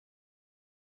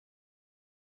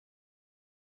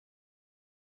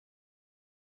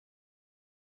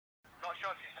not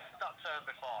sure if you've heard that term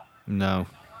before. No,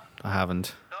 I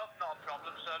haven't. No, not a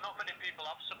problem, sir. Not many people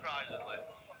have, surprisingly.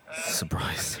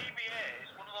 Surprise. TBA is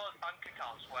one of those bank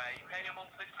accounts where you pay a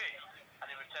monthly fee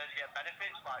and in return you get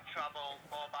benefits like travel,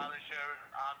 mobile insurance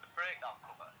and the breakdown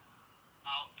cover.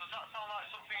 Now, does that sound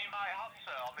like something you might have,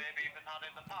 sir, or maybe even had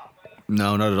in the past?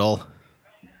 No, not at all.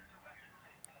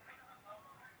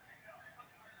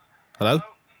 Hello?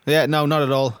 Yeah, no, not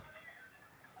at all.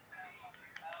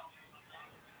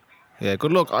 Yeah,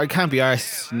 good luck. I can't be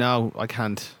arsed. No, I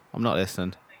can't. I'm not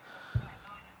listening.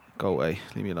 Go away.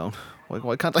 Leave me alone.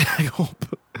 Why can't I hang up?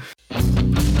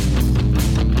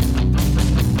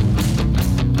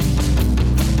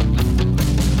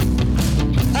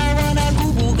 I wanna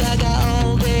goo gaga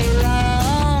all day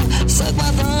long. Suck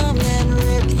my thumb and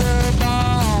rip the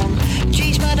bone.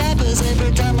 Change my diapers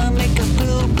every time I make a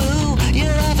boo boo.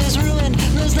 Your life is ruined.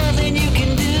 There's nothing you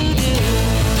can do.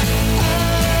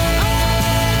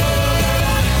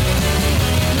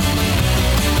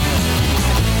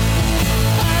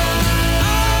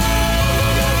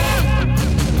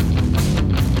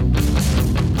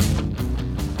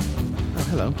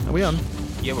 Hello. Are we on?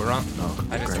 Yeah, we're on. Oh,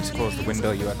 I just had to close the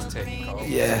window. You had to take the call.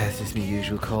 Yeah, this is my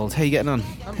usual cold. How you getting on?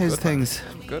 I'm How's good, man. things?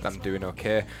 I'm good. I'm doing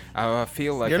okay. I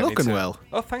feel like You're I need looking to- well.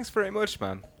 Oh, thanks very much,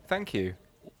 man. Thank you.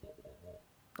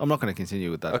 I'm not going to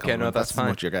continue with that. Okay, no, compliment. that's fine.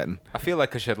 As much you're getting. I feel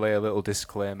like I should lay a little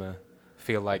disclaimer. I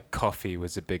feel like coffee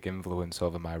was a big influence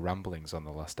over my ramblings on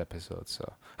the last episode,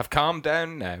 so I've calmed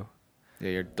down now. Yeah,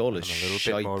 you're dull I'm as a little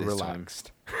shite bit more this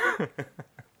relaxed. time.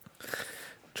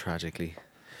 Tragically.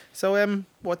 So,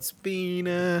 what's been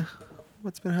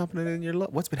happening in your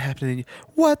What's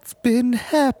been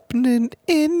happening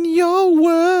in your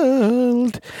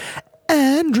world,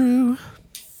 Andrew?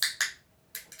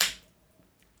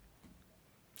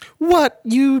 What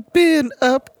you been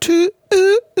up to,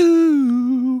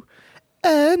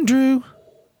 Andrew?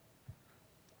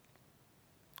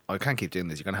 I can't keep doing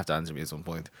this. You're gonna have to answer me at some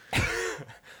point.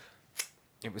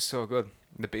 It was so good.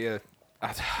 The beer.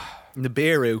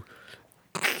 Nibiru.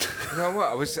 You know what?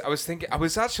 I was thinking. I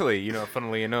was actually,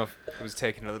 funnily enough, I was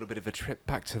taking a little bit of a trip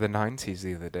back to the 90s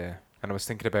the other day, and I was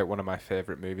thinking about one of my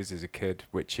favourite movies as a kid,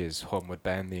 which is Homeward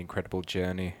Bound: The Incredible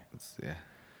Journey. Yeah.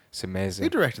 It's amazing. Who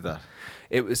directed that?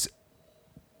 It was.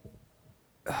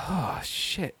 Oh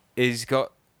shit! He's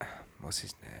got. What's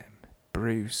his name?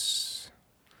 Bruce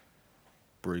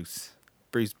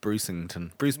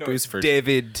Brucington. Bruce No, Bruceford.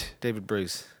 David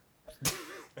Bruce.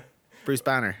 Bruce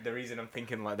Banner. The reason I'm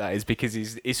thinking like that is because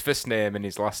his first name and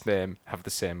his last name have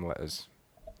the same letters.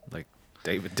 Like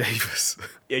David Davis.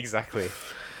 Exactly.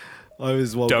 I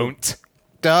was woken.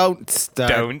 Don't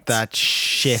Start that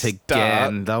shit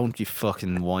again. Don't you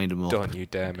fucking wind him up. Don't you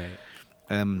dare, mate.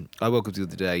 I woke up the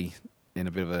other day in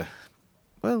a bit of a,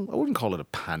 well, I wouldn't call it a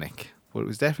panic, but it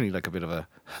was definitely like a bit of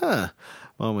a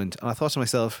moment. And I thought to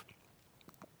myself,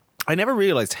 I never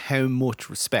realised how much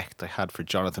respect I had for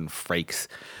Jonathan Frakes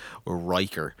or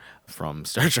Riker from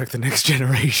Star Trek The Next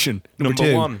Generation.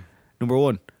 Number one. Number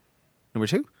one. Number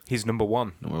two? He's number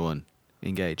one. Number one.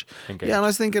 Engage. Engage. Yeah, and I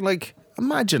was thinking, like,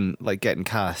 imagine, like, getting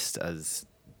cast as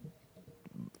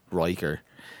Riker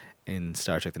in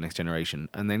Star Trek The Next Generation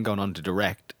and then going on to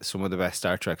direct some of the best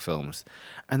Star Trek films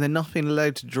and then not being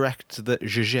allowed to direct the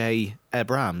J.J.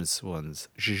 Abrams ones.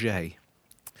 J.J.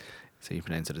 So you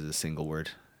pronounce it as a single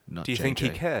word. Not Do you think he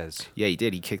JJ. cares? Yeah, he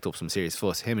did. He kicked up some serious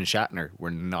fuss. Him and Shatner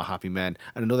were not happy men.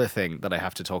 And another thing that I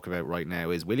have to talk about right now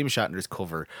is William Shatner's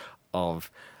cover of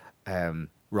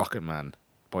Rocket Man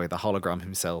by the hologram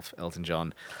himself, Elton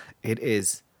John. It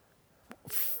is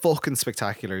fucking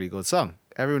spectacularly good song.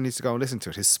 Everyone needs to go and listen to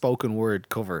it. His spoken word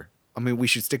cover. I mean, we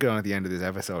should stick it on at the end of this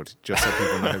episode just so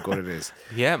people know how good it is.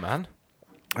 Yeah, man.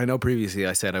 I know previously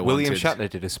I said William wanted... Shatner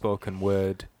did a spoken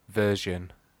word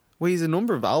version. Well, he's a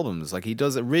number of albums. Like, he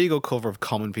does a really good cover of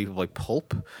Common People by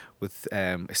Pulp with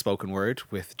a spoken word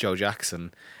with Joe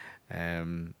Jackson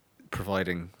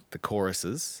providing the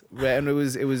choruses. And it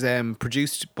was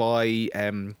produced by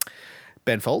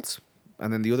Ben Folds.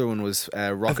 And then the other one was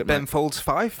Rocket Of Man. Ben Folds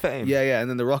 5 fame. Yeah. And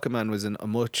then the Rocket Man was a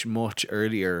much, much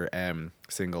earlier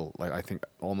single. Like, I think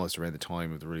almost around the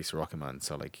time of the release of Rocket Man.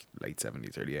 So, like, late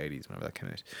 70s, early 80s, whenever that came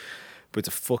out. But it's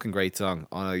a fucking great song.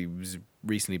 I was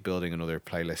recently building another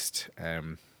playlist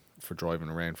for driving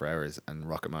around for hours, and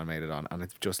Rocket Man made it on, and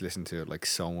I've just listened to it like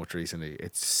so much recently.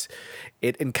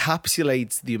 It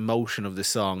encapsulates the emotion of the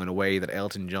song in a way that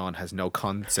Elton John has no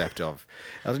concept of.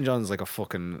 Elton John's like a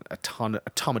fucking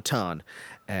automaton.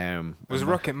 Was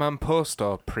Rocket Man post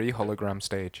or pre-hologram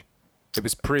stage? It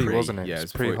was pre, wasn't it? Yeah, it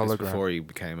was before, pre-hologram. before he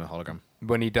became a hologram.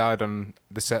 When he died on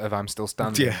the set of I'm Still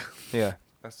Standing. Yeah. Yeah,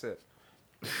 that's it.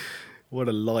 What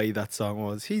a lie that song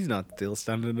was. He's not still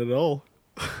standing at all.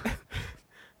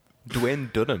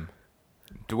 Dwayne Dunham.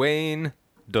 Dwayne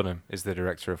Dunham is the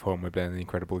director of Homeward Bound: The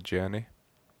Incredible Journey.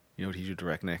 You know what he should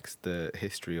direct next? The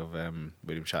history of William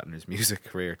Shatner's music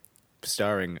career,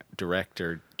 starring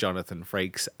director Jonathan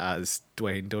Frakes as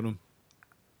Dwayne Dunham.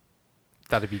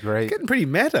 That'd be great. Getting pretty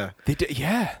meta.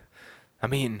 Yeah. I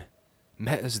mean,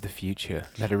 meta's the future.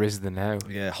 Meta is the now.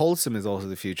 Yeah, wholesome is also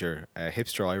the future.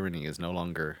 Hipster irony is no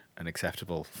longer an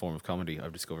acceptable form of comedy.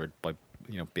 I've discovered by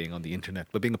being on the internet,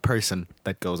 by being a person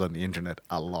that goes on the internet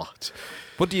a lot.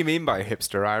 What do you mean by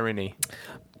hipster irony?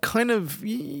 Kind of,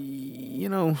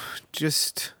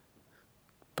 just,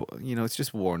 it's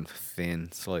just worn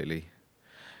thin slightly.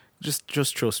 Just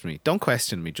trust me. Don't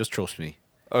question me. Just trust me.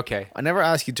 Okay. I never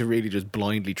ask you to really just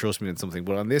blindly trust me on something,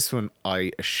 but on this one,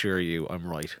 I assure you I'm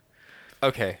right.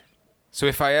 Okay. So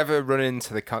if I ever run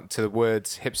into the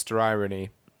words hipster irony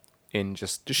in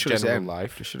just shut it general down.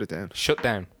 life, Just shut it down. shut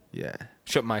down. Yeah.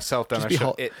 Shut myself down. Just I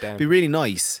shut it down. Be really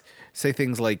nice. Say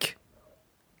things like,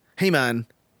 "Hey man,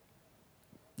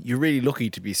 you're really lucky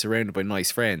to be surrounded by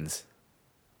nice friends."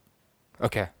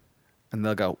 Okay. And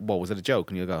they'll go, "What, was that a joke?"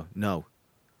 And you'll go, "No,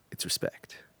 it's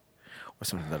respect." Or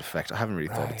something to that effect. I haven't really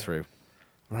thought it Right. through.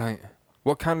 Right.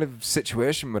 What kind of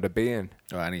situation would it be in?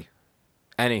 Oh, Annie.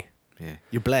 Any. Yeah.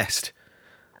 You're blessed.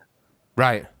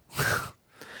 Right.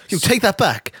 You take that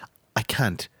back. I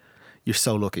can't. You're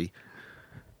so lucky.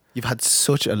 You've had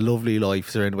such a lovely life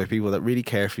surrounded by people that really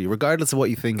care for you. Regardless of what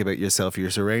you think about yourself,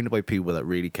 you're surrounded by people that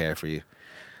really care for you.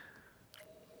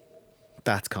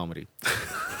 That's comedy.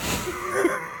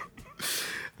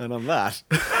 And on that,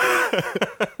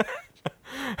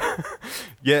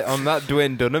 Yeah, on that,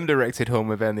 Dwayne Dunham directed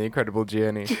Homeward Bound: The Incredible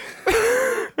Journey.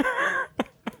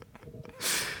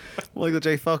 Michael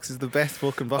J. Fox is the best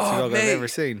fucking boxing dog I've mate, ever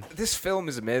seen. This film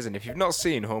is amazing. If you've not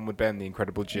seen Homeward Bound: The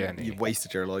Incredible Journey, You've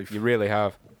wasted your life. you really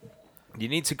have. You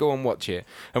need to go and watch it.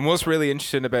 And what's really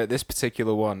interesting about this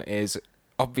particular one is,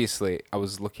 obviously, I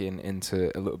was looking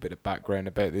into a little bit of background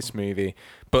about this movie.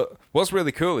 But what's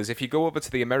really cool is if you go over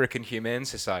to the American Humane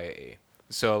Society,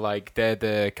 so like they're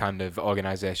the kind of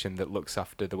organisation that looks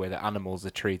after the way that animals are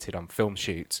treated on film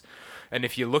shoots. And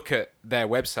if you look at their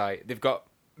website, they've got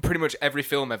pretty much every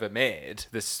film ever made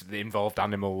that involved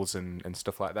animals and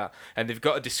stuff like that. And they've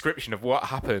got a description of what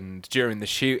happened during the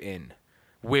shooting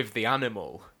with the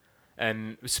animal.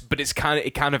 But it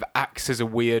kind of acts as a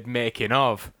weird making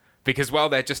of, because while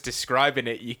they're just describing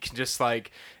it, you can just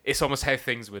like, it's almost how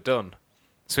things were done.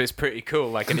 So it's pretty cool.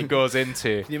 Like, and it goes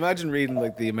into, Can you imagine reading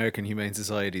like the American Humane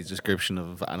Society's description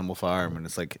of Animal Farm, and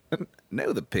it's like,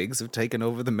 now the pigs have taken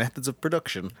over the methods of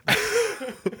production.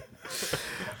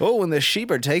 Oh, and the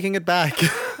sheep are taking it back.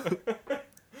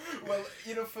 well,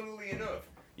 funnily enough,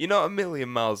 you're not a million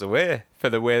miles away for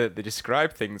the way that they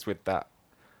describe things with that.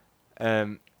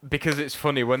 Because it's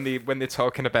funny when they're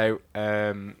talking about,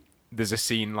 there's a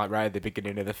scene like right at the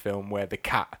beginning of the film where the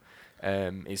cat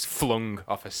is flung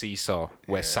off a seesaw,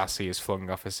 where Sassy is flung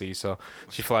off a seesaw.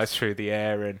 She flies through the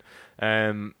air,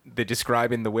 and they're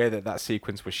describing the way that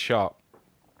sequence was shot.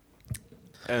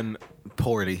 And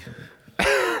Poorly.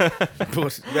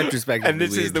 But retrospectively, and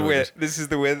this we is the enjoyed way it. this is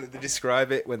the way that they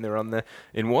describe it when they're on there.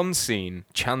 In one scene,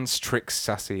 Chance tricks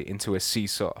Sassy into a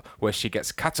seesaw where she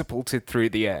gets catapulted through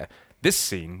the air. This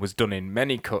scene was done in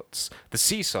many cuts. The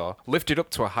seesaw lifted up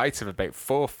to a height of about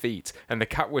 4 feet, and the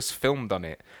cat was filmed on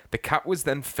it. The cat was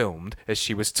then filmed as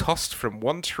she was tossed from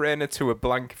one trainer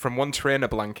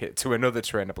blanket to another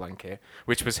trainer blanket,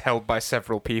 which was held by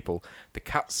several people. The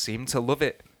cat seemed to love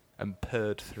it and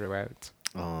purred throughout.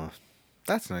 Oh,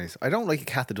 that's nice. I don't like a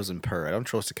cat that doesn't purr. I don't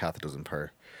trust a cat that doesn't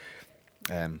purr.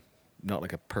 Not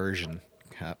like a Persian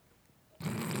cat.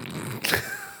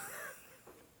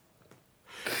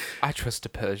 I trust a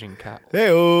Persian cat.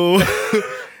 Hey-oh.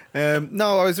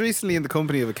 No, I was recently in the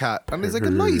company of a cat, and it's like a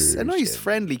nice,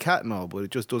 friendly cat and all, but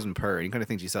it just doesn't purr. And you kind of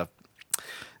think to yourself,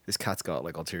 this cat's got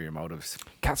like ulterior motives.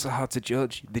 Cats are hard to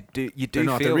judge. You They're do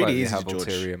not. They're feel really like they easy have to judge.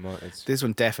 ulterior motives. This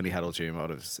one definitely had ulterior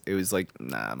motives. It was like,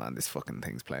 nah, man, this fucking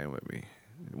thing's playing with me.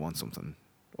 It wants something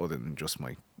other than just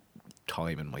my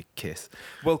time and my kiss.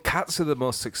 Well, cats are the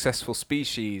most successful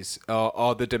species,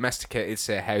 or the domesticated,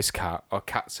 say, house cat, or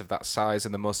cats of that size are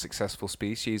the most successful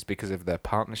species because of their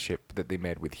partnership that they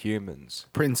made with humans.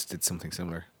 Prince did something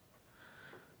similar.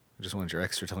 I just wanted your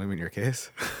extra time in your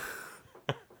case.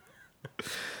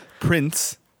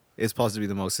 Prince is possibly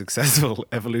the most successful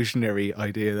evolutionary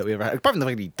idea that we ever had. Apart from the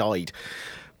fact that he died.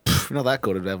 You're not that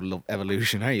good at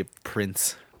evolution, are you,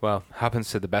 Prince? Well,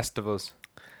 happens to the best of us.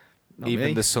 Not Even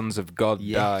me. the sons of God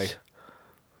Yes. die.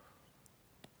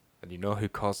 And you know who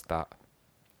caused that?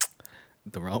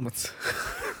 The Romans.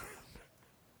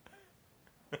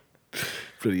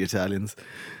 Bloody Italians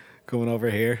coming over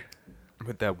here.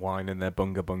 With their wine and their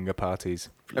bunga bunga parties.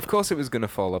 Of course it was going to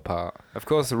fall apart. Of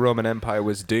course the Roman Empire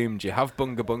was doomed. You have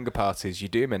bunga bunga parties, you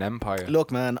doom an empire.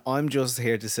 Look, man, I'm just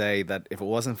here to say that if it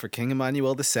wasn't for King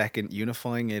Emmanuel II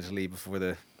unifying Italy before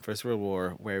the First World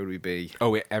War, where would we be?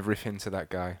 Oh, everything to that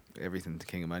guy. Everything to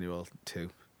King Emmanuel II.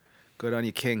 Good on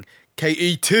you, King.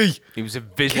 K-E-T. He was a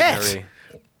visionary.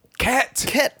 Ket!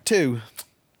 Ket too.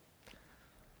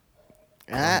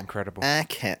 Incredible.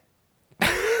 Ket.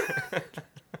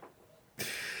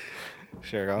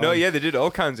 Sure, go No, on. yeah, they did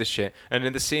all kinds of shit. And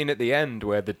in the scene at the end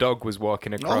where the dog was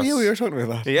walking across... Oh, yeah, we were talking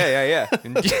about that. Yeah.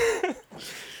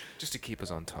 Just to keep us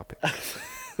on topic.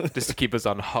 Just to keep us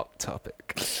on Hot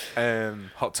Topic.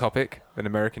 Hot Topic, an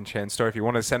American chain store. If you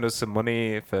want to send us some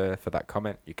money for that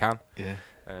comment, you can. Yeah.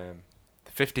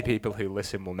 The 50 people who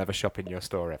listen will never shop in your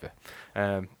store ever.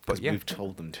 But yeah, we've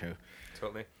told them to.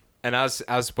 totally. And as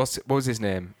what was his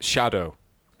name? Shadow,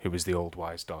 who was the old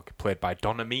wise dog, played by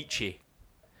Don Amici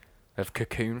of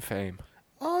Cocoon fame.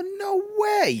 Oh, no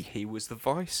way. He was the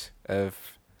voice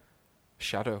of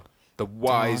Shadow, the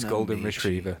wise Don golden Amici.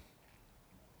 retriever.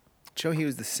 Do you know he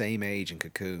was the same age in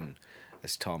Cocoon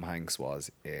as Tom Hanks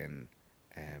was in,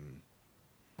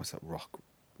 what's that rock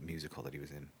musical that he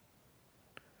was in?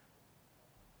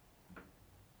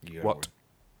 What?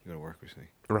 You gotta work with me.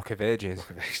 Rock of Ages. Rock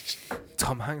of Ages.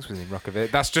 Tom Hanks was in Rock of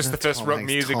Ages. That's just Not the first Tom rock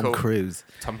Hanks, musical. Tom Cruise.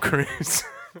 Tom Cruise.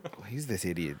 Oh, who's this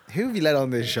idiot? Who have you let on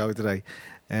this show today?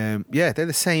 Yeah, they're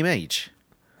the same age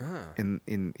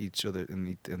in each other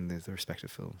in their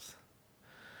respective films.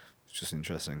 It's just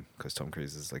interesting because Tom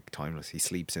Cruise is like timeless. He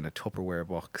sleeps in a Tupperware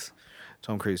box.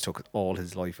 Tom Cruise took all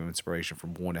his life of inspiration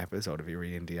from one episode of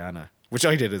Erie, Indiana, which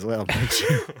I did as well.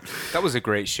 That was a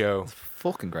great show.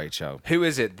 Fucking great show. Who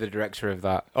is it, the director of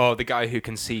that? Oh, the guy who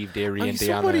conceived Erie,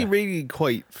 Indiana. Somebody really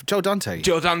quite Joe Dante.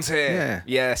 Joe Dante. Yeah.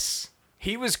 Yes.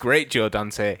 He was great, Joe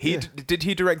Dante. Did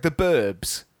he direct The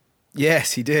Burbs?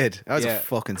 Yes, he did. That was Yeah. a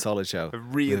fucking solid show. A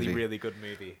really, Movie. really good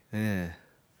movie. Yeah.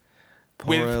 Poor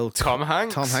With old Tom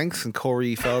Hanks. Tom Hanks and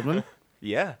Corey Feldman.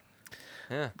 Yeah.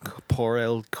 Yeah. Poor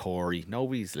old Corey.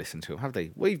 Nobody's listened to him, have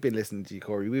they? We've been listening to you,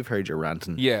 Corey. We've heard your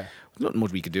ranting. Yeah. There's nothing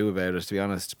much we could do about it, to be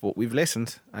honest. But we've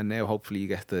listened, and now hopefully you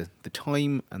get the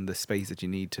time and the space that you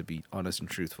need to be honest and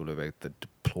truthful about the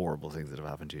deplorable things that have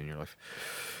happened to you in your life.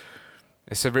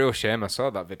 It's a real shame. I saw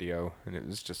that video, and it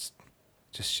was just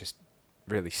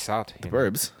really sad. The you know?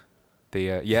 Burbs.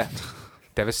 Yeah.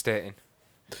 Devastating.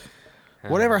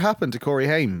 Whatever happened to Corey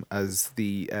Haim as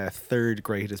the third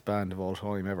greatest band of all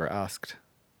time ever asked?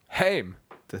 Haim.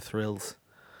 The Thrills.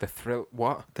 The Thrill.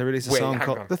 What? They released a Wait, song hang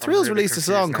called... on. The I'm Thrills really released a confused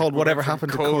song now. called We Whatever went from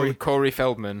Happened to Corey... Corey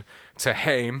Feldman to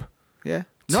Haim. Yeah.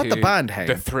 Not to the band Haim.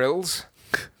 The Thrills.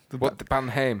 What, the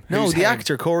band Haim? No, Who's the Haim?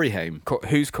 actor Corey Haim.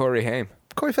 Who's Corey Haim?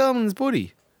 Corey Feldman's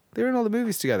buddy. They were in all the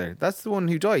movies together. That's the one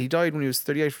who died. He died when he was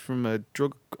 38 from a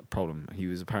drug problem. He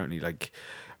was apparently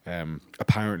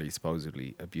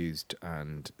supposedly abused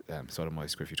and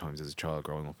sodomized quite a few times as a child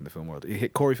growing up in the film world.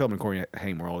 Corey Feldman and Corey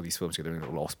Haim were all these films together, and they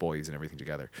were Lost Boys and everything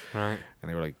together. Right. And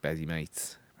they were like busy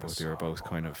mates, but That's they were both so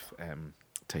kind of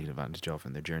taken advantage of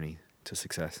in their journey to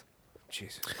success.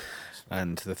 Jesus Christ.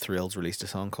 And the Thrills released a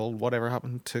song called Whatever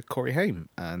Happened to Corey Haim.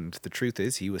 And the truth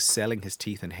is, he was selling his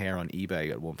teeth and hair on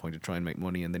eBay at one point to try and make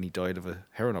money, and then he died of a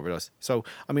heroin overdose. So,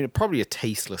 I mean, probably a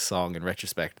tasteless song in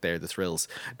retrospect there, the Thrills.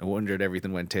 No wonder that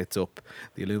everything went tits up.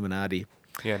 The Illuminati.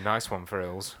 Yeah, nice one for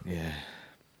Ills. Yeah.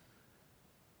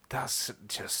 That's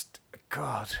just...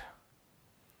 God.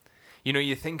 You know,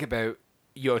 you think about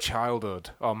your childhood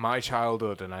or my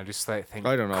childhood, and I just like think,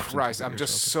 I don't often Christ, think about I'm your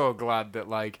just so glad that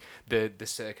like the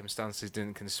circumstances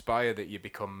didn't conspire that you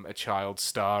become a child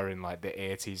star in like the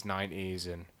 80s, 90s,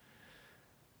 and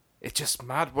it's just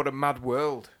mad. What a mad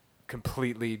world.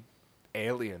 Completely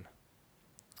alien.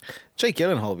 Jake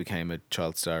Gyllenhaal became a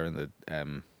child star in the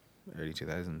early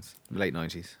 2000s, late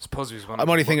 90s. I suppose he was one. I'm of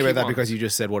the only thinking lucky about that ones. because you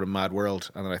just said what a mad world,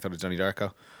 and then I thought of Johnny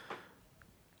Darko.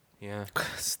 Yeah.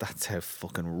 That's how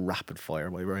fucking rapid fire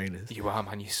my brain is. You are,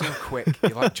 man. You're so quick.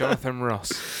 You're like Jonathan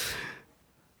Ross.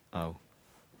 Oh.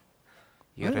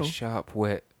 You got a Oh. sharp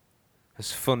wit.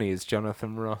 As funny as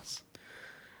Jonathan Ross.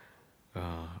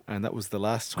 And that was the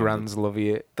last time. Grands love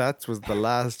you. That was the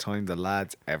last time the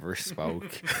lads ever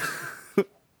spoke.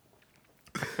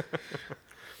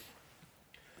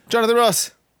 Jonathan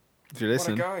Ross, if you're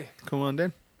listening, What a guy. come on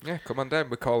down. Yeah, come on down.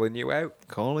 We're calling you out.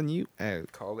 Calling you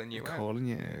out. Calling you out. Calling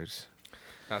you out.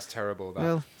 That's terrible. That.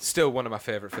 Well- Still, one of my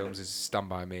favourite films is Stand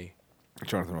By Me.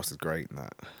 Jonathan Ross is great in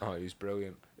that. Oh, he was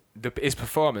brilliant. His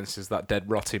performance is that dead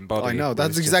rotting body. I know. was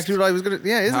That's just exactly what I was going to...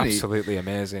 Yeah, isn't he? absolutely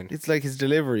amazing. It's like his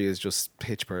delivery is just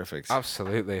pitch perfect.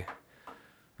 Absolutely.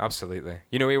 Absolutely.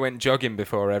 You know, he went jogging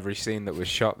before every scene that was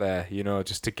shot there, you know,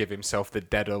 just to give himself the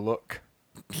deader look.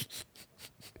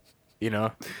 You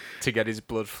know, to get his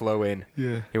blood flowing.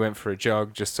 Yeah. He went for a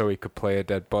jog just so he could play a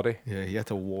dead body. Yeah, he had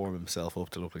to warm himself up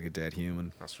to look like a dead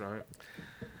human. That's right.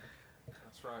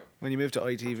 That's right. When you moved to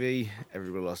ITV,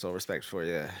 everybody lost all respect for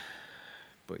you.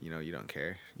 But, you know, you don't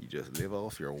care. You just live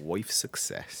off your wife's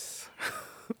success.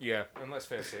 Yeah, and let's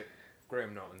face it,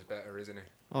 Graham Norton's better, isn't he?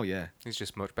 Oh, yeah. He's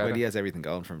just much better. Well, he has everything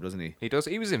going for him, doesn't he? He does.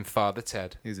 He was in Father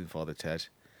Ted. He's in Father Ted.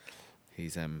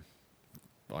 He's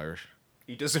Irish.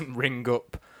 He doesn't ring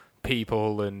up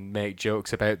people and make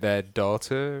jokes about their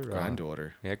daughter. Or,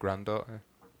 Granddaughter. yeah, granddaughter.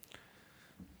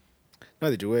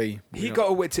 Neither do we. He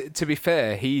got away. To be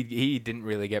fair, he didn't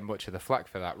really get much of the flack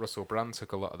for that. Russell Brand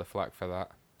took a lot of the flack for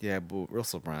that. Yeah, but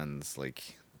Russell Brand's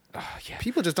like... Yeah.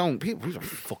 People just don't... People are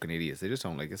fucking idiots. They just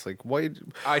don't like... It's like, why...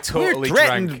 I totally We're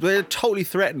threatened. drank. We're totally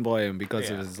threatened by him because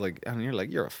it Yeah. was like... And you're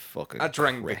like, you're a fucking I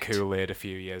drank prick. the Kool-Aid a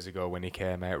few years ago when he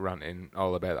came out ranting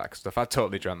all about that stuff. I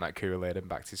totally drank that Kool-Aid and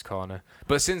backed his corner.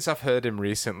 But since I've heard him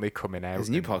recently coming out... His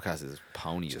new and podcast is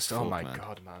pony as just, fuck, oh my man.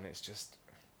 God, man. It's just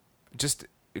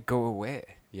go away,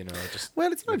 you know. Just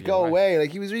Well, it's not live your go life. away.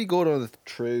 Like, he was really good on the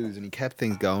truths and he kept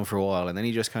things going for a while. And then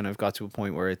he just kind of got to a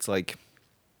point where it's like...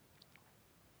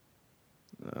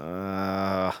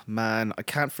 man, I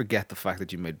can't forget the fact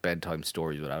that you made bedtime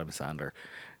stories with Adam Sandler.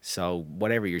 So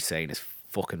whatever you're saying is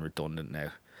fucking redundant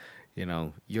now. You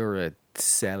know, you're a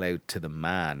sellout to the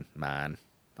man.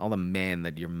 All the men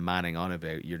that you're manning on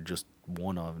about, you're just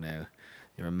one of now.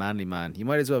 You're a manly man. You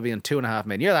might as well be on 2.5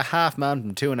 Men. You're the half man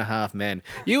from 2.5 Men.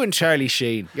 You and Charlie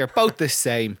Sheen, you're both the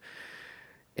same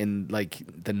in like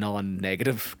the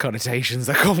non-negative connotations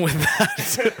that come with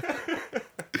that.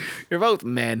 You're both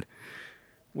men.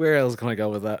 Where else can I go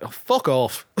with that? Oh, fuck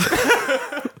off.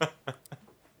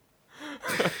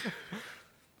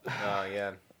 Oh,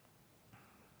 yeah.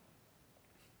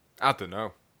 I don't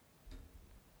know.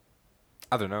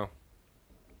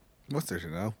 What's there to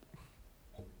know?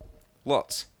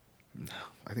 Lots.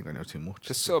 I think I know too much.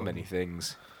 Just so many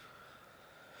things.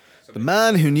 The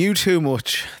man who knew too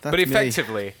much. That's But me.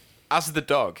 effectively, as the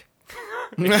dog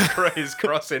is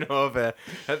crossing over,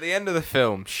 at the end of the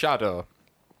film, Shadow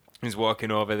is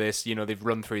walking over this, you know, they've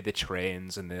run through the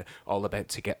trains and they're all about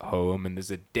to get home and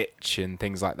there's a ditch and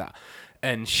things like that.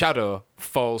 And Shadow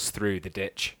falls through the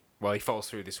ditch. Well, he falls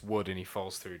through this wood and he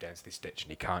falls through down to this ditch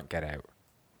and he can't get out.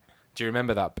 Do you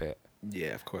remember that bit? Yeah,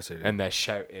 of course I do. And they're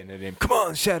shouting at him, "Come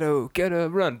on, Shadow, get a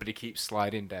run!" But he keeps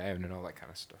sliding down and all that kind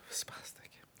of stuff.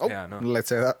 Spastic. Oh, Yeah, I know. let's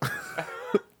say that.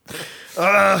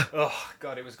 Oh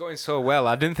God, it was going so well.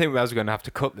 I didn't think I was going to have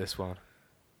to cut this one.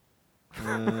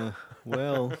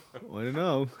 Well, I don't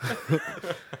know.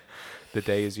 The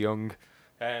day is young.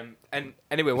 And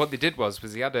anyway, what they did was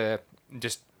he had a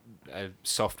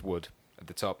soft wood at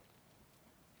the top.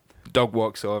 Dog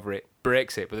walks over it,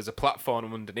 breaks it, but there's a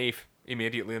platform underneath,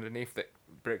 immediately underneath, that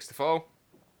breaks the fall.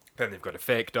 Then they've got a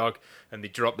fake dog, and they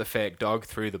drop the fake dog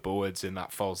through the boards, and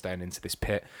that falls down into this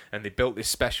pit. And they built this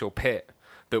special pit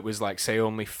that was like, say,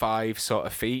 only 5 sort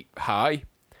of feet high.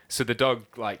 So the dog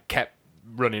like kept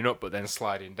running up, but then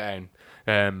sliding down.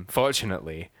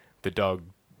 Fortunately, the dog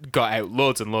got out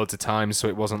loads and loads of times, so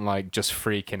it wasn't like just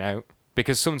freaking out.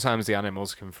 Because sometimes the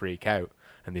animals can freak out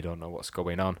and they don't know what's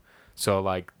going on. So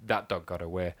like that dog got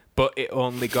away, but it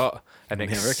only got an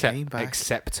Never came back.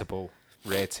 acceptable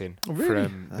rating Really?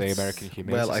 from the American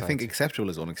Humane Well, Society. I think acceptable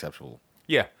is unacceptable.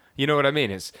 Yeah, you know what I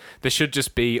mean. There should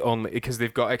just be only, because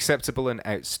they've got acceptable and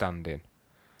outstanding.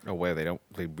 Oh well,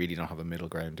 they really don't have a middle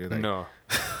ground, do they? No.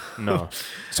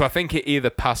 So I think it either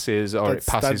passes or it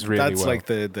passes really that's well. Like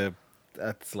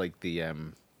that's like the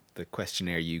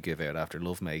questionnaire you give out after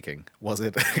lovemaking. Was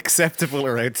it acceptable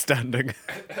or outstanding?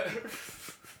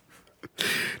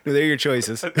 No, they're your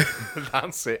choices.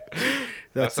 That's it.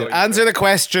 That's all it. you Answer the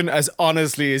question as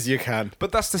honestly as you can.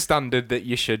 But that's the standard that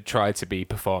you should try to be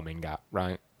performing at,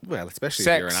 right? Well, especially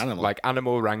if you're Sex, an animal. like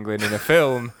animal wrangling in a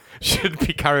film, should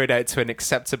be carried out to an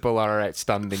acceptable or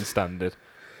outstanding standard.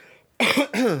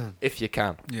 If you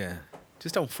can. yeah,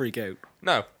 just don't freak out.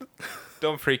 No,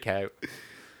 don't freak out.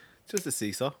 Just a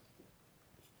seesaw.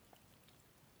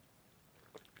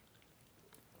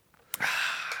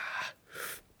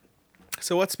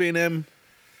 So what's been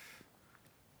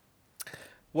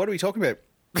what are we talking about?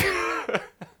 I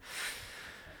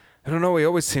don't know, we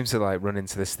always seem to like run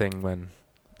into this thing when...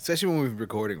 Especially when we've been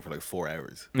recording for like 4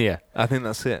 hours. Yeah, I think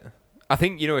that's it. I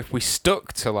think, you know, if we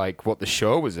stuck to like what the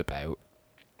show was about,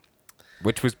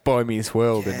 which was Boy Meets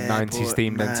World and 90s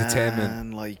themed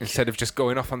entertainment, like, instead of just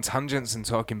going off on tangents and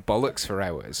talking bollocks for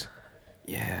hours.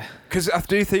 yeah. Because I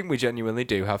do think we genuinely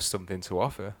do have something to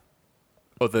offer.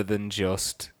 other than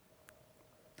just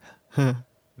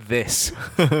this?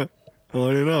 Well,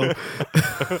 I don't know.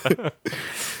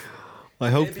 I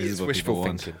hope Maybe this is it's what wishful people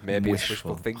want. thinking. Maybe it's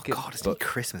wishful thinking, Oh, God, it's but-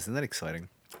 Christmas. Isn't that exciting?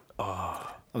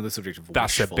 Oh, on the subject of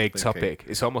That's a wishful big thinking. topic.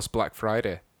 It's almost Black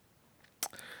Friday.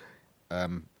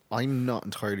 I'm not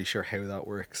entirely sure how that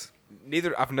works.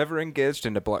 I've never engaged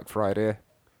in a Black Friday.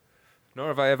 Nor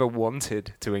have I ever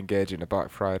wanted to engage in a Black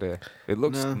Friday. It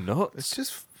looks No, nuts. It's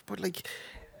just, but like,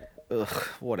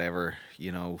 whatever.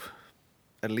 You know,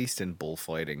 at least in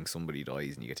bullfighting, somebody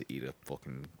dies and you get to eat a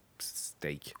fucking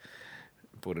steak.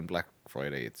 But in Black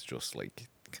Friday, it's just like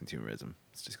consumerism.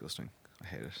 It's disgusting. I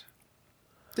hate it.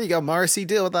 There you go, Morrissey.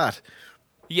 Deal with that.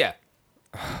 Yeah.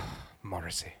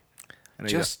 Morrissey. I know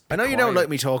Just I know be you don't quiet. like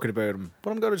me talking about him, but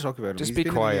I'm going to talk about him. Just He's be been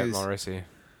in the quiet, news. Morrissey.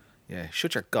 Yeah,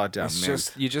 shut your goddamn It's mouth.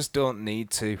 just you just don't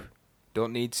need to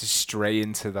stray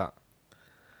into that.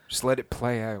 Just let it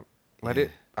play out. Let Yeah.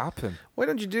 it happen. Why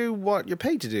don't you do what you're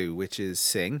paid to do, which is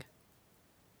sing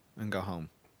and go home?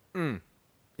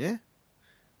 Yeah?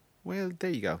 Well, there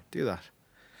you go. Do that.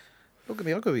 Look at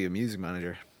me. I'll go be a music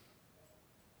manager.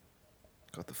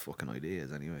 Got the fucking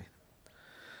ideas anyway.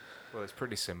 Well, it's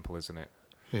pretty simple, isn't it?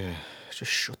 Yeah.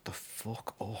 Just shut the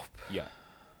fuck up. Yeah.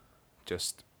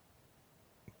 Just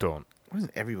don't. Why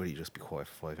doesn't everybody just be quiet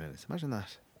for 5 minutes? Imagine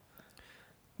that.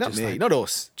 Not Just me, like- not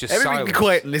us. just Everybody be silence.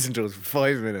 quiet and listen to us for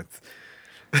 5 minutes.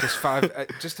 Just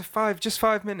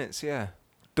 5 minutes, yeah.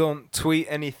 Don't tweet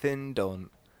anything, don't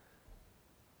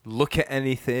look at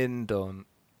anything, don't.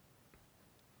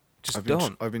 Just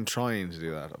don't. I've been trying to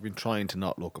do that. I've been trying to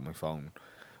not look at my phone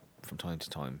from time to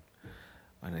time.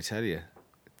 And I tell you,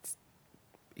 it's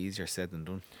easier said than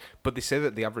done. But they say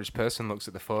that the average person looks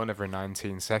at the phone every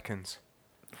 19 seconds.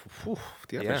 Whew,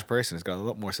 the average Yeah. person has got a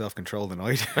lot more self-control than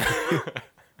I do.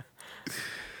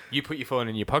 You put your phone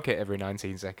in your pocket every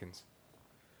 19 seconds.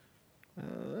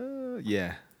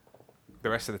 Yeah. The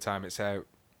rest of the time it's out.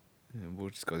 Yeah, we'll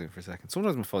just go in for a second.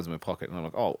 Sometimes my phone's in my pocket and I'm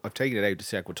like, oh, I've taken it out to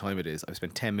check what time it is. I've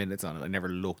spent 10 minutes on it. I never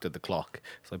looked at the clock.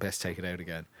 So I best take it out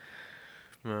again.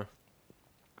 Yeah.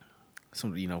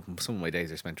 Some of my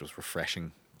days are spent just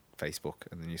refreshing Facebook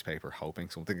and the newspaper, hoping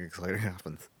something exciting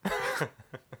happens.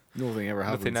 Nothing ever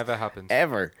happens. Nothing ever happens.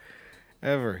 Ever.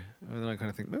 And then I kind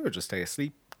of think, maybe I'll just stay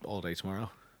asleep all day tomorrow.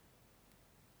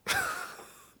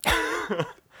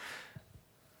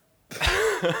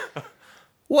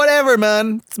 Whatever,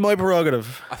 man. It's my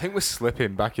prerogative. I think we're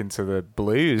slipping back into the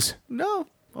blues. No,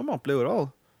 I'm not blue at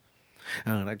all.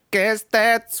 And I guess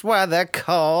that's why they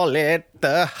call it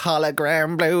the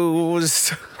hologram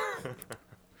blues.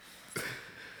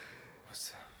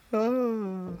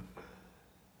 Oh.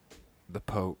 The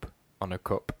Pope on a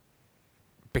cup.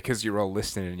 Because you're all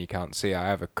listening and you can't see, I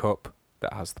have a cup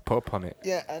that has the Pope on it.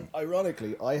 Yeah, and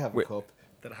ironically, I have a Wait. cup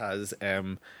that has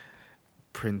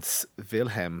Prince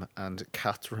Wilhelm and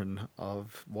Catherine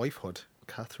of wifehood.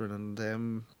 Catherine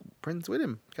and Prince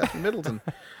William, Catherine Middleton,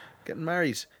 getting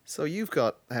married. So you've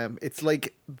got, it's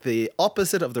like the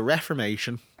opposite of the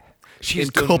Reformation. She's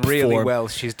in done cup really form. well.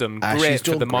 She's done Ah, great she's for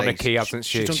done the great. monarchy, hasn't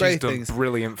she? She's done She's great done things.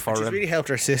 brilliant for She's him. really helped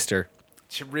her sister.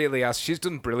 She really has. She's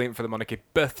done brilliant for the monarchy.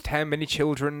 Birthed how many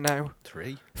children now?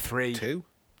 3. 3. 2.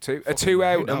 Two. Fucking Two who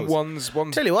out knows? and one's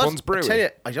Tell you what, one's brewing. I tell you,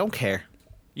 I don't care.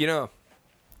 You know,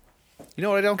 You know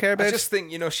what I don't care about? I just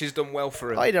think she's done well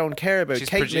for him. I don't care about She's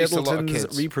Kate produced a lot of Middleton's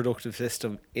kids. reproductive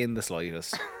system in the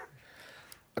slightest.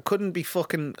 I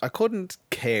couldn't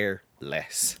care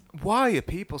less. Why are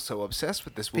people so obsessed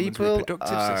with this woman's People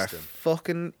reproductive are system?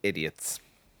 fucking idiots.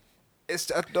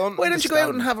 I don't. Why don't you go out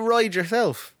and understand. have a ride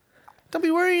yourself? Don't be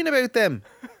worrying about them.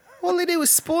 All they do is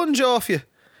sponge off you.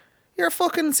 You're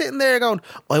fucking sitting there going,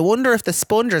 I wonder if the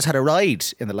spongers had a ride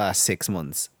in the last 6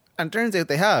 months. And turns out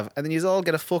they have. And then you all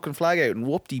get a fucking flag out and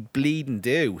whoop-de-bleeding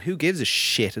do. Who gives a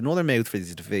shit? Another mouth for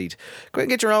you to feed. Go out and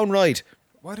get your own ride.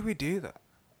 Why do we do that?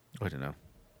 I don't know.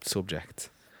 Subject.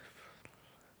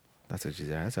 That's what you are.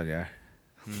 That's what you are.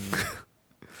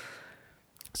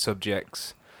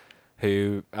 Subjects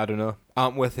who, I don't know,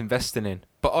 aren't worth investing in.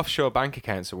 But offshore bank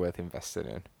accounts are worth investing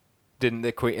in. Didn't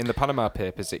the Queen, in the Panama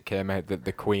Papers, it came out that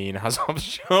the Queen has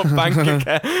offshore bank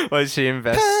account where she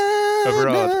invests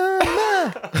abroad.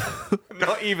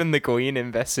 Not even the Queen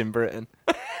invests in Britain.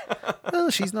 Well,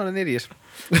 she's not an idiot.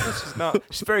 She's not.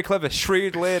 She's very clever.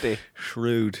 Shrewd lady.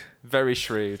 Shrewd. Very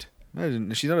shrewd.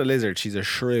 Imagine, she's not a lizard, she's a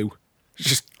shrew.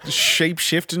 Just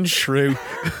shape-shifting shrew.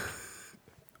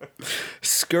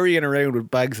 Scurrying around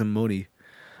with bags of money.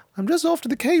 I'm just off to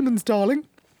the Caymans, darling.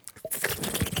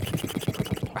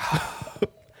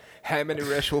 How many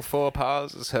racial faux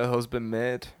pas has her husband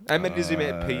made? How many does he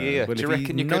make per year? Well, Do you if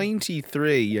reckon he's you could?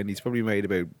 93 and he's probably made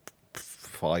about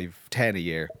 5, 10 a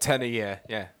year. 10 a year,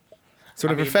 yeah. So in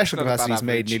I a mean, professional that's not a capacity,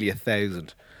 bad he's made average. nearly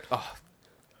 1,000.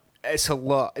 It's a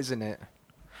lot, isn't it?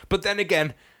 But then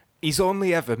again, he's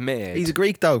only ever made... He's a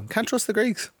Greek, though. Can't trust the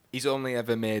Greeks. He's only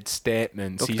ever made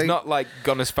statements. Look, He's they- not like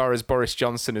gone as far as Boris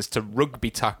Johnson as to rugby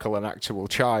tackle an actual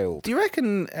child. Do you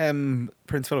reckon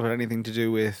Prince Philip had anything to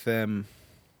do with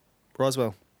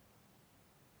Roswell?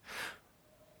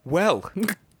 Well,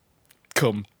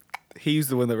 Come. He's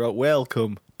the one that wrote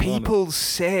Welcome. people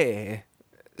say...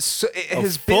 So it Oh,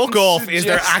 has been fuck off. Is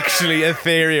there suggested- actually a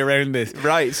theory around this?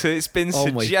 Right, so it's been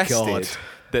Oh my suggested God.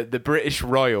 that the British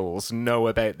royals know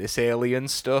about this alien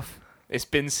stuff. It's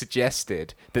been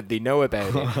suggested that they know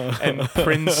about it, and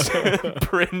Prince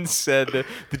the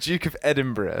Duke of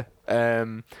Edinburgh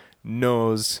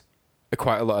knows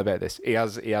quite a lot about this. He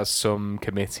has some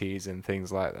committees and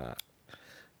things like that.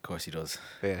 Of course he does.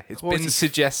 Yeah, it's Of course been he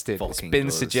suggested. It's fucking been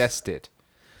does. suggested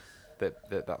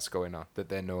that's going on. That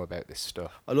they know about this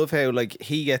stuff. I love how like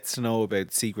he gets to know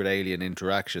about secret alien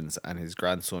interactions, and his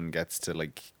grandson gets to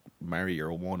like marry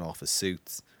or one off his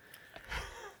suits.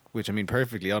 Which, I mean,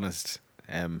 perfectly honest,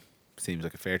 seems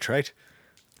like a fair trade.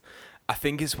 I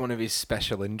think it's one of his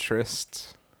special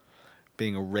interests.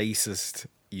 Being a racist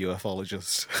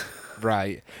ufologist.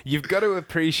 Right. You've got to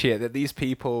appreciate that these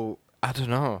people, I don't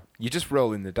know, you're just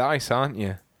rolling the dice, aren't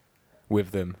you?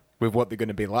 With them, with what they're going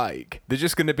to be like. They're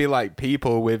just going to be like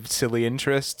people with silly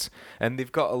interests, and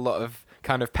they've got a lot of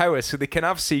kind of power, so they can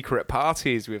have secret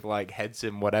parties with like heads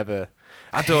and whatever.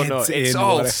 I don't know. Heads It's in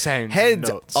all whatever. sounds heads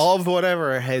nuts. of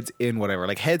whatever, or heads in whatever.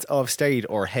 Like heads of state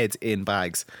or heads in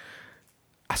bags.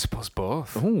 I suppose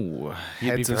both. Ooh, You'd be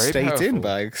heads of very state powerful. in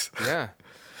bags. Yeah.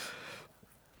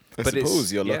 I But it's-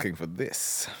 suppose you're yeah. looking for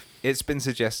this. It's been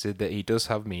suggested that he does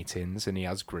have meetings and he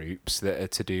has groups that are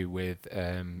to do with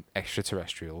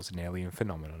extraterrestrials and alien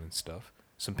phenomenon and stuff.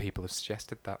 Some people have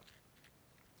suggested that.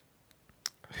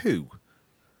 Who?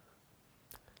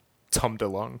 Tom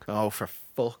DeLonge. Oh, for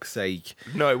fuck's sake.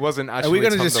 No, it wasn't actually. Are we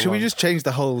gonna Tom just? Should we DeLonge. just change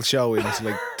the whole show into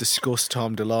like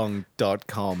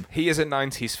discusstomdelong.com? He is a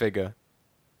 90s figure.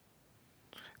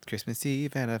 It's Christmas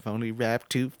Eve and I've only wrapped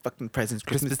 2 fucking presents.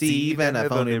 Christmas Eve and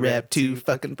I've only wrapped 2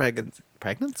 fucking pregnants.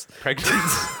 Pregnants? Pregnant.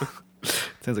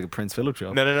 Sounds like a Prince Philip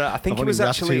joke. No. I think I've it only was wrapped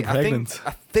actually. 2 I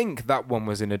pregnants. think that one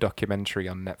was in a documentary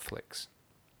on Netflix.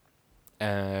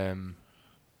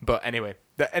 But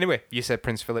anyway, you said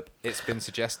Prince Philip. It's been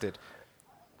suggested.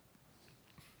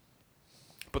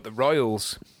 But the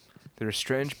royals, they're a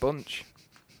strange bunch.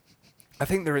 I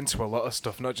think they're into a lot of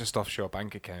stuff, not just offshore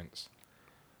bank accounts.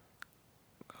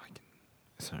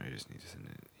 Sorry, I just need to send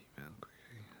an email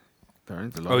quickly. There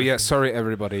aren't a lot Oh of yeah, things. sorry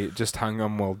everybody. Just hang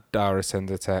on while Dara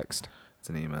sends a text, It's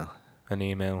an email. an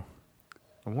email.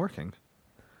 I'm working.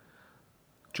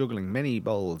 Juggling many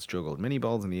balls juggled. Many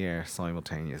balls in the air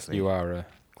simultaneously. You are a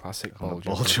classic I'm a ball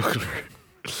ball juggler. juggler.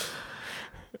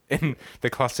 In the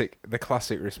classic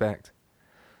respect.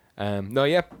 No,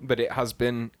 yeah, but it has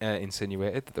been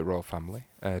insinuated that the royal family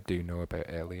do know about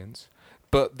aliens,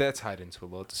 but they're tied into a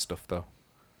load of stuff though.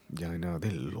 Yeah, I know.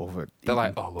 They love it. They're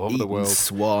like all over the Eating world.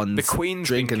 Swans. The Queen's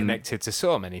drinking. been connected to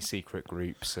so many secret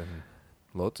groups and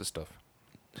loads of stuff.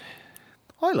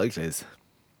 I like Liz.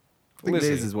 I think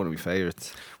Lizzie. Liz is one of my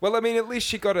favourites. Well, I mean, at least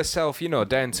she got herself,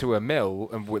 down to a mill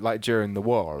and like during the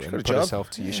war, She and got a put job. herself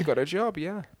to use. She Yeah. got a job,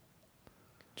 yeah.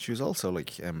 She was also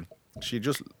like, she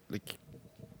just like,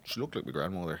 she looked like my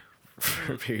grandmother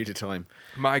for a period of time.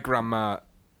 My grandma,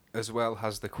 as well,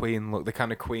 has the Queen look, the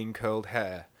kind of Queen curled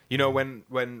hair. You know, when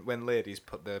ladies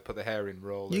put the hair in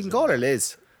rollers. You can and- call her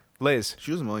Liz. Liz.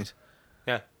 She doesn't mind.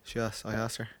 Yeah. I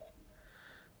asked her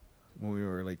when we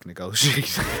were like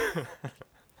negotiating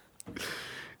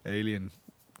alien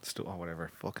stuff or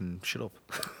whatever. Fucking shut up.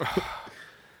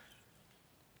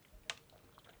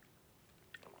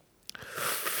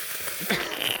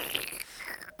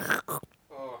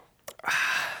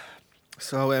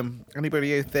 So,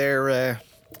 anybody out there?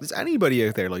 Is anybody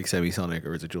out there like Semisonic,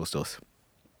 or is it just us?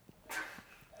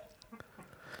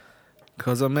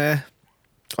 Because I'm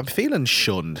feeling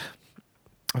shunned.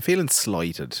 I'm feeling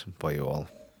slighted by you all.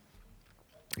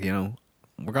 You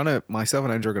know, myself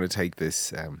and Andrew are gonna take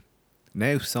this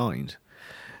now signed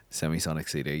Semisonic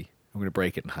CD. I'm gonna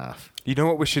break it in half, You know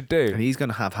what we should do? and he's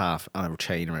gonna have half and a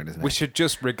chain around his neck. We should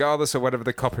just, regardless of whatever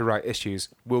the copyright issues,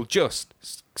 we'll just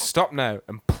stop now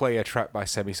and play a track by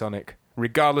Semisonic.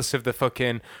 Regardless of the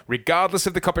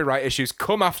copyright issues,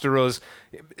 come after us,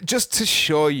 just to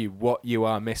show you what you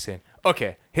are missing.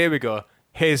 Okay, here we go.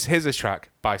 Here's a track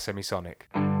by Semisonic.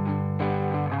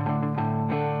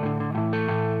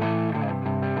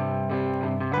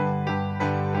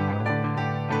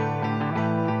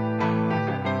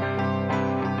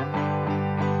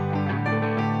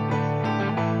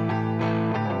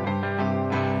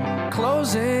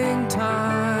 Closing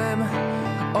time.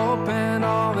 Open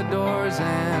all the doors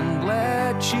and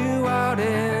let you out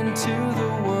into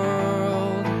the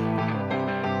world.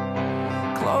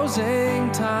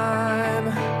 Closing time.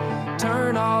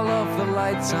 Turn all of the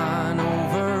lights on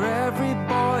over every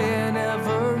boy and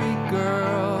every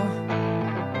girl.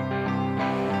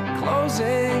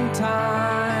 Closing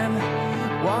time.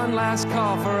 One last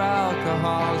call for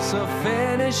alcohol, so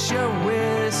finish your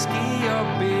whiskey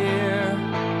or beer.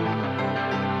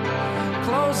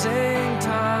 Closing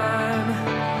time.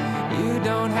 You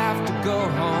don't have to go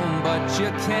home, but you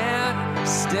can't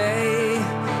stay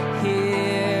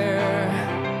here.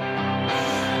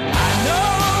 I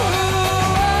know who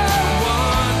I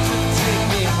want to take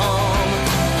me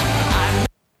home.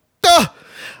 Ah!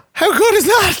 How good is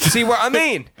that? See what I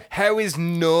mean? How is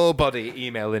nobody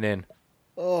emailing in?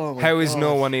 Oh my How is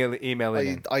no God. one emailing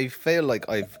in? I feel like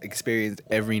I've experienced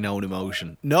every known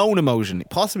emotion,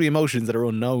 possibly emotions that are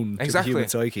unknown to Exactly. the human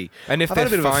psyche. And if I've they had a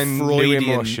bit of a find new Freudian-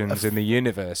 emotions in the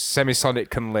universe, Semisonic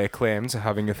can lay claim to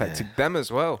having affected them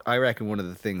as well. I reckon one of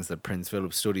the things that Prince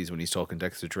Philip studies when he's talking to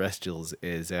extraterrestrials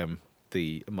is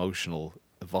the emotional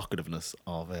evocativeness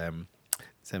of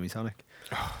Semisonic.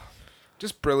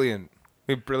 Just brilliant.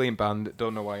 We're a brilliant band.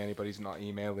 Don't know why anybody's not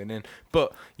emailing in.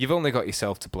 But you've only got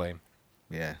yourself to blame.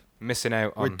 Yeah, Missing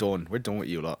out on... we're done. We're done with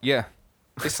you lot. Yeah.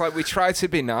 It's like we try to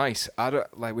be nice.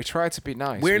 We try to be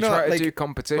nice. We're we not try to like, do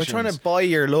competitions. We're trying to buy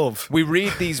your love. We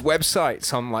read these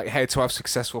websites on like how to have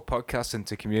successful podcasts and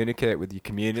to communicate with your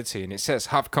community, and it says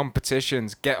have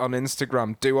competitions, get on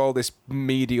Instagram, do all this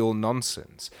medial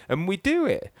nonsense, and we do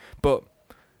it. But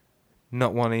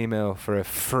not one email for a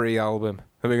free album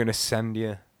that we're going to send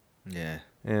you. Yeah.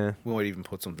 Yeah, We might even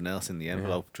put something else in the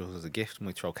envelope just as a gift. We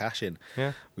might throw cash in.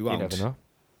 yeah. We won't. You never know.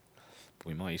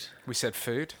 We might. We said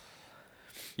food.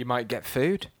 You might get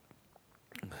food.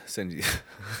 Send you.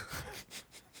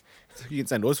 You can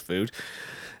send us food.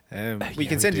 We yeah, can we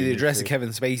send you do the need address of food. Kevin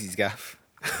Spacey's gaff.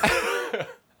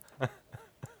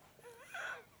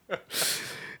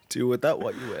 Do with that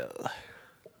what you will.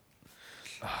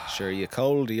 Sure, are you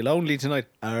cold? Are you lonely tonight?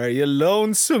 Are you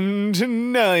lonesome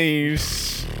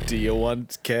tonight? Do you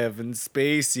want Kevin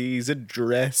Spacey's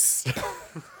address?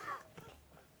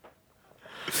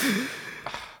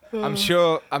 I'm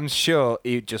sure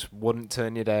he just wouldn't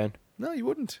turn you down. No, you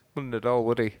wouldn't. Wouldn't at all,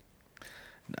 would he?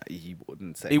 No, he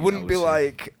wouldn't say. He wouldn't no be to-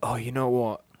 like, oh, you know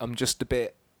what? I'm just a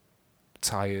bit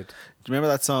tired. Do you remember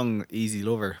that song "Easy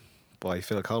Lover" by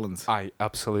Phil Collins? I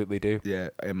absolutely do. Yeah,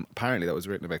 apparently that was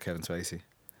written about Kevin Spacey.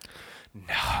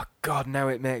 No, God, now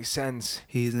it makes sense.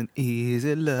 He's an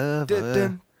easy lover. Dun,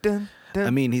 dun, dun, dun, I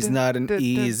mean, he's dun, not an dun, dun,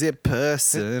 easy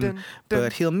person, dun, dun,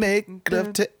 but he'll make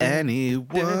love to dun,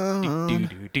 anyone.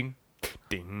 ding, ding,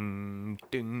 ding,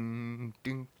 ding, ding,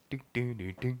 ding, ding, ding,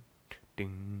 ding, ding,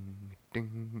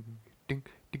 ding, ding,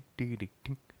 ding,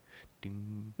 ding,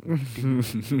 ding.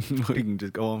 We can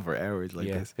just go on for hours like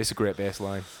Yeah, this. it's a great bass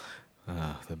line.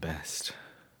 Ah, the best.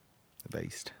 The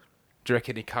best. Do you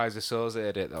reckon he Kaiser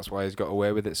Soze'd it? That's why he's got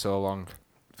away with it so long.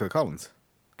 Phil Collins.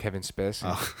 Kevin Spacey.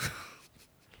 Oh.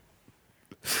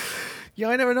 Yeah,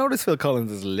 I never noticed Phil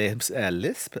Collins'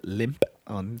 limp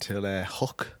until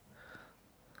Hook.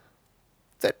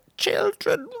 The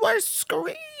children were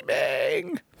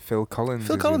screaming. Phil Collins.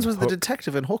 Phil is Collins in was the Hook.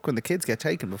 detective in Hook when the kids get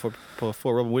taken before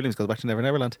Robin Williams goes back to Never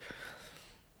Neverland.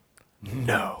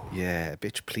 No. Yeah,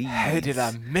 bitch, please. How did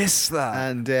I miss that?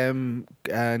 And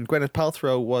Gwyneth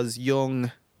Paltrow was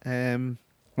young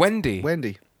Wendy.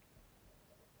 Wendy.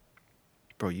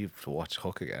 Bro, you have to watch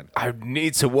Hook again. I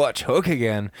need to watch Hook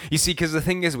again. You see, because the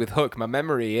thing is with Hook, my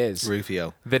memory is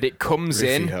Rufio. that it comes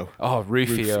in. Rufio. Oh,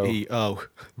 Rufio. Rufio.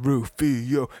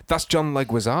 Rufio. That's John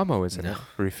Leguizamo, isn't No. it?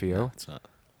 Rufio. It's not.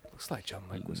 Looks like John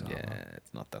Leguizamo. Yeah,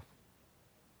 it's not though.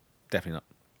 Definitely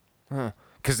not.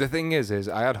 Because the thing is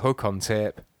I had Hook on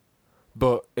tape,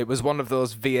 but it was one of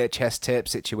those VHS tape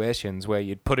situations where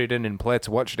you'd put it in play to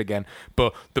watch it again,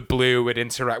 but the blue would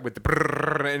interact with the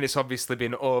brrrr, and it's obviously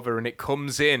been over, and it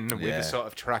comes in with Yeah. a sort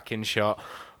of tracking shot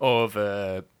of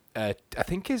I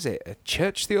think is it a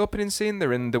church, the opening scene?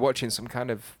 They're watching some kind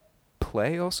of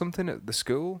play or something at the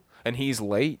school, and he's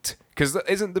late. Because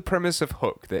isn't the premise of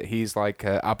Hook that he's like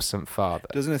an absent father?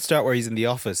 Doesn't it start where he's in the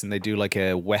office and they do like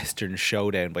a Western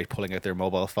showdown by pulling out their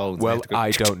mobile phones? and they Well, have to go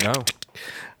I don't know.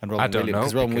 And I Robin don't Williams, know,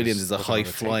 because Robin because Williams is a it wasn't on the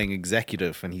high flying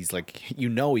executive, and he's like, you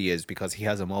know, he is because he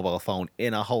has a mobile phone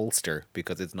in a holster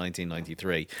because it's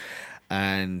 1993,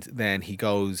 And then he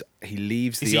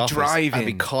leaves Is the he office, driving? and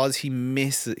because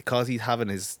he's having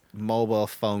his mobile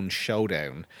phone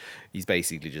showdown, he's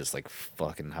basically just like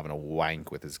fucking having a wank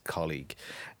with his colleague.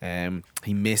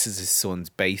 He misses his son's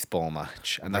baseball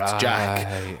match, and that's Jack.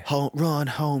 Right. Run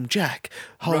home, Jack.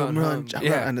 Home run, Jack.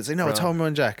 yeah. And it's like, no, it's home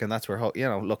run, Jack. And that's where Hulk.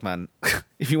 Look, man.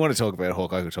 If you want to talk about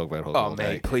Hulk, I could talk about Hulk Oh, all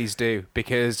day. mate, please do,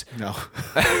 because No.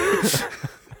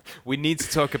 we need to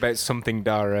talk about something,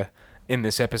 Dara, in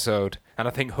this episode, and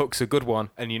I think Hook's a good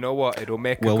one. And you know what? It'll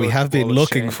make. Well, a we good have been Wall of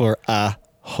looking Shame. for a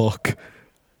Hook.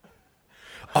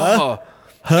 Oh,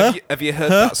 Huh? have you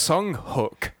heard that song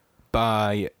 "Hook"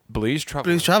 by Blues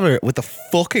Traveler? Blues Traveler with the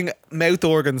fucking mouth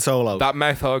organ solo. That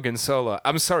mouth organ solo.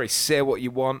 I'm sorry, say what you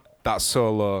want. That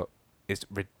solo is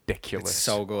ridiculous. It's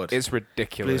so good. It's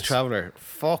ridiculous. Blues Traveler.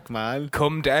 Fuck, man.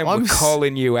 Come down. I'm We're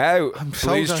calling you out. I'm so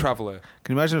Blues glad- Traveler.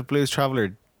 Can you imagine if Blues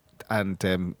Traveler and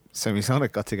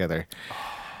Semisonic got together?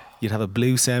 You'd have a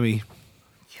blue semi.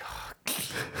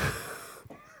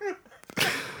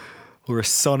 Or a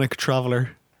Sonic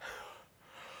Traveler.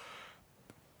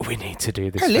 We need to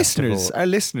do this. Our festival.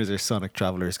 listeners are Sonic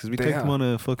Travelers because we They take them are. on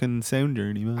a fucking sound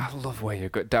journey, man. I love where you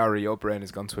got. Dara, your brain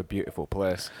has gone to a beautiful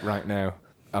place right now.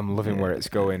 I'm loving where it's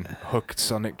going. Hooked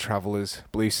Sonic Travelers,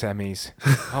 Blue Semis.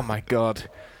 Oh my god.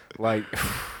 Like,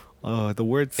 Oh, the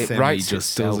word It semi writes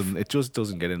just itself. doesn't. It just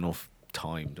doesn't get enough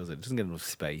time, does it? It doesn't get enough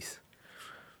space.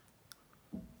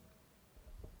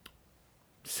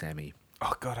 Semi.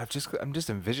 oh god, I'm just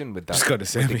envisioned with that. Just got a with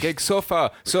semi. the gig so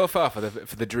far for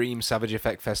the Dream Savage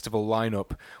Effect Festival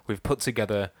lineup. We've put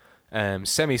together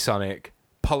Semisonic,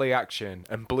 Polyaction,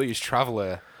 and Blues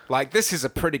Traveler. Like, this is a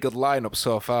pretty good lineup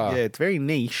so far. Yeah, it's very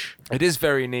niche. It is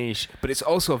very niche, but it's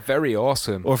also very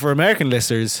awesome. Or for American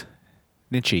listeners,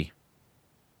 niche.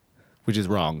 Which is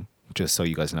wrong, just so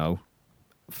you guys know.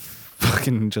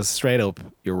 Fucking just straight up,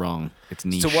 you're wrong. It's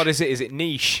niche. So what is it? Is it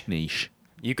niche? Niche.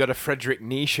 You got a Frederick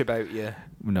Niche about you.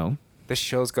 No. This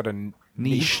show's got a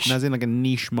Niche. As in like a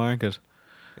niche market.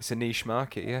 It's a niche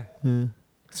market, yeah. Yeah.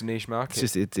 It's a niche market. It's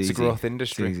just, it's easy. a growth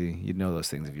industry. It's easy. You'd know those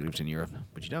things if you lived in Europe,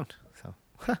 but you don't. So.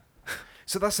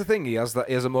 So that's the thing. He has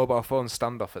a mobile phone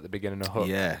standoff at the beginning of Hook.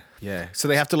 Yeah, yeah. So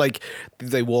they have to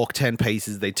they walk 10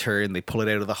 paces, they turn, they pull it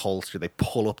out of the holster, they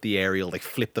pull up the aerial, they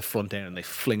flip the front down, and they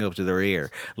fling it up to their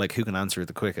ear. Like, who can answer it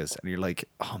the quickest? And you're like,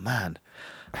 oh man,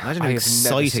 imagine how I have never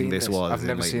exciting seen this this. was. I've in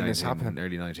never late seen this 90s, happen.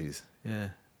 Early 90s. Yeah,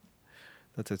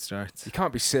 that's how it starts. You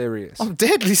can't be serious. I'm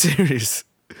deadly serious.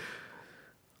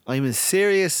 I'm as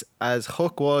serious as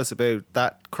Hook was about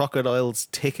that crocodile's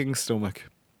ticking stomach.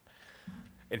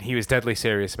 And he was deadly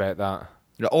serious about that.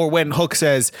 Or when Hook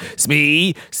says,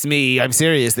 Smee, I'm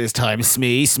serious this time.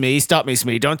 Smee, stop me,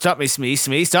 Smee. Don't stop me, Smee,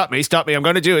 stop me. I'm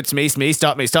going to do it, Smee,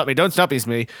 stop me. Don't stop me,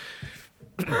 Smee.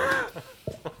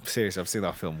 Seriously, I've seen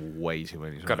that film way too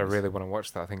many times. God, I really want to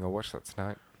watch that. I think I'll watch that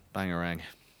tonight. Bangarang.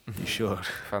 You should.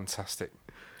 Fantastic.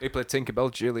 Who played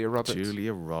Tinkerbell? Julia Roberts.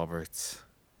 Julia Roberts.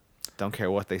 Don't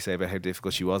care what they say about how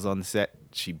difficult she was on set.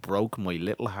 She broke my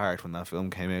little heart when that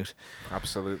film came out.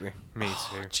 Absolutely. Me too.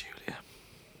 Oh, Julia.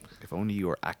 If only you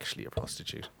were actually a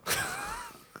prostitute.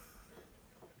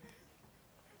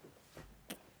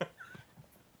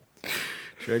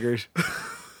 Triggered.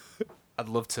 I'd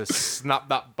love to snap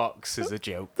that box as a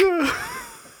joke.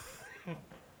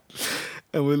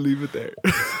 And we'll leave it there.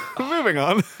 Moving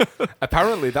on.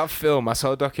 Apparently, that film, I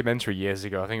saw a documentary years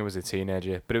ago. I think I was a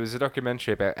teenager, but it was a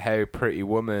documentary about how Pretty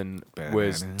Woman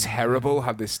was terrible,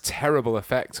 had this terrible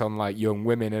effect on like young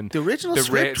women, and The original the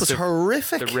script rates was of-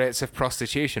 horrific. The rates of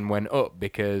prostitution went up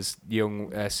because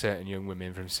certain young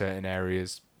women from certain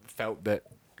areas felt that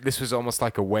this was almost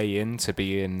like a way in to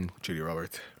being, Julia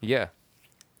Roberts. yeah,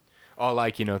 or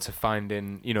like, you know, to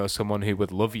finding, you know, someone who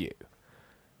would love you.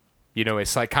 You know,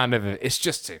 it's like kind of it's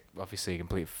just obviously a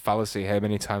complete fallacy. How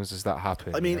many times does that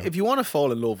happen? I mean, you know? if you want to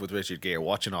fall in love with Richard Gere,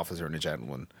 watch An Officer and a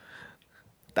Gentleman.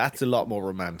 That's a lot more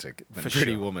romantic than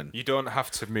Pretty sure. Woman. You don't have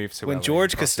to move to When LA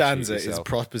George and prostitute Costanza is yourself.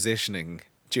 propositioning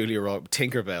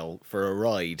Tinkerbell for a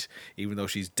ride, even though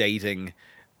she's dating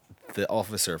the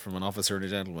officer from An Officer and a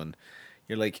Gentleman,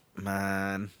 you're like,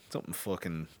 man, something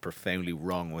fucking profoundly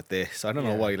wrong with this. I don't know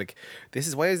Yeah. why. Like,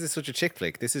 why is this such a chick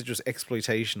flick? This is just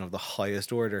exploitation of the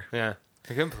highest order. Yeah,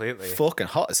 completely. Fucking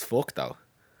hot as fuck, though.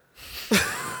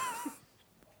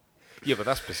 Yeah, but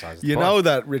that's besides the You point. know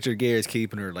that Richard Gere is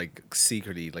keeping her like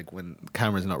secretly, like when the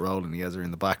camera's not rolling, he has her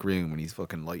in the back room when he's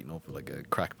fucking lighting up like a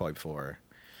crack pipe for her,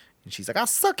 and she's like, "I'll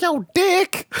suck your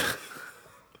dick."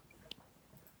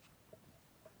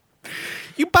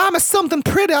 You buy me something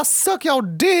pretty, I'll suck your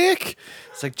dick.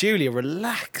 It's like, Julia,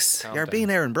 relax. Calm You're down. being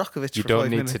Aaron Brockovich. You for don't 5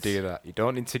 need minutes. to do that. You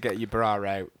don't need to get your bra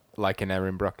out like an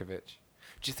Erin Brockovich.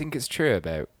 Do you think it's true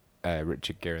about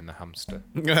Richard Gere and the Hamster.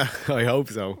 I hope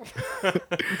so.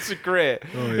 It's a great.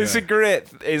 Oh, It's yeah. a great.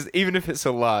 Even if it's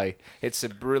a lie, it's a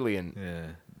brilliant Yeah.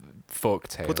 folk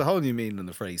tale. Put the whole new meaning in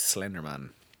the phrase "slender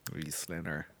man." He's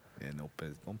slender in up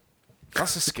his bum.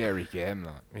 That's a scary game.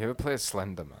 That you ever played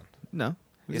Slender Man? No.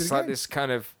 It's like this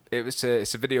kind of. It's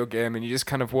a video game, and you're just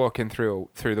kind of walking through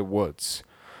the woods,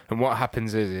 and what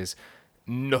happens is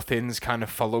nothing's kind of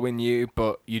following you,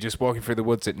 but you're just walking through the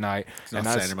woods at night. It's not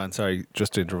Slender Man. Sorry,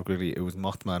 just to interrupt quickly. It was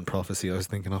Mothman Prophecy I was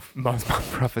thinking of. Mothman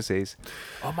Prophecies.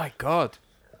 Oh my god.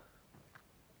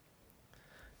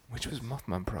 Which was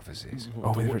Mothman Prophecies?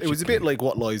 Oh, with It Richard was a bit Gere. like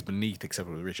What Lies Beneath, except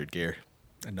with Richard Gere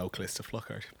and no Calista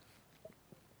Flockhart.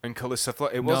 And Calista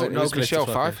Flockhart. It wasn't. no it was Calista Michelle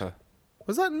Flockhart. Pfeiffer.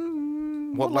 Was that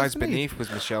in What Lies Beneath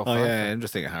was Michelle Oh Pfeiffer. yeah, I'm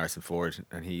just thinking Harrison Ford,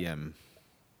 and he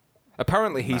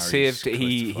Apparently, he married saved. Calista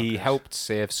He Flockhart. helped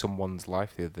save someone's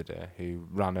life the other day. Who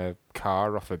ran a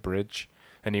car off a bridge,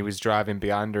 and he was driving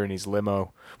behind her in his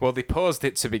limo. Well, they paused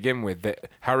it to begin with. That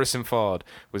Harrison Ford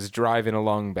was driving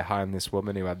along behind this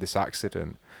woman who had this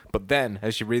accident. But then,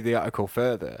 as you read the article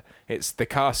further, it's the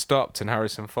car stopped and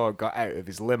Harrison Ford got out of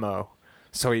his limo.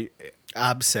 So he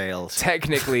abseiled.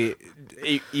 technically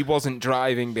he wasn't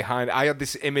driving behind. I had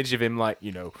this image of him like,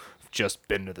 just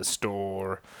been to the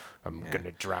store. I'm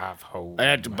gonna drive home. I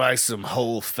had to buy some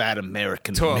whole fat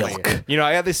American Totally. milk.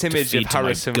 I had this to image feed of to my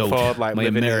Harrison goat, Ford like my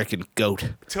living American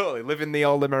goat. totally living the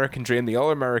all-American dream, the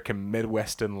all-American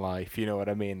Midwestern life. You know what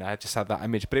I mean? I just had that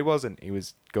image, but he wasn't. He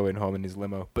was going home in his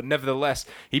limo. But nevertheless,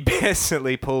 he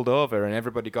basically pulled over, and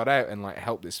everybody got out and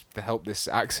helped this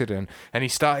accident. And he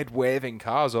started waving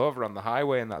cars over on the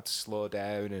highway, and that to slow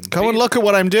down. And Come and look at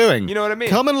what I'm doing. You know what I mean?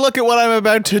 Come and look at what I'm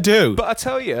about to do. But I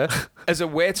tell you, as a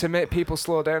way to make people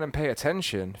slow down and pay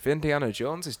attention, if Indiana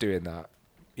Jones is doing that,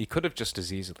 he could have just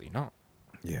as easily not.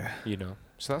 Yeah.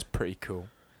 So that's pretty cool.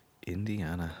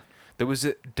 Indiana. There was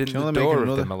didn't you know the they're door making of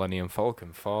the another- Millennium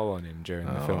Falcon fall on him during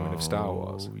the filming of Star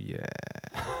Wars? Oh, yeah.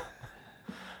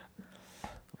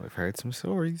 I've heard some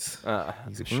stories.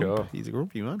 He's a grump. Sure. He's a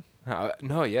grumpy man.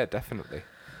 No, yeah, definitely.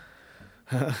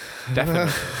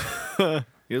 Definitely.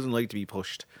 He doesn't like to be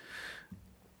pushed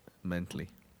mentally.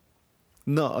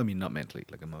 No, I mean not mentally,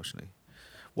 like emotionally.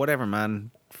 Whatever,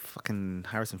 man. Fucking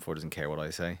Harrison Ford doesn't care what I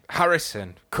say.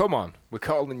 Harrison, come on. We're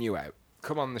calling you out.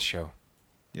 Come on the show.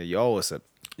 Yeah, you always said.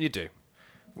 You do.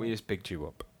 We just bigged you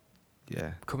up.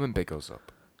 Yeah. Come and big us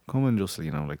up. Come and just,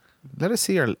 let us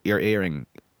see your earring.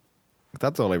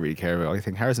 That's all I really care about. I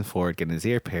think Harrison Ford getting his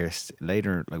ear pierced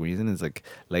later, like when he was in his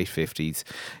late 50s,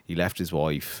 he left his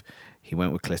wife. He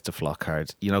went with Calista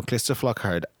Flockhart. Calista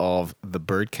Flockhart of the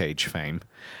Birdcage fame.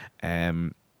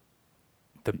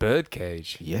 The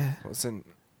Birdcage. Yeah.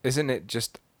 Isn't it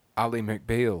just Ally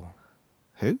McBeal?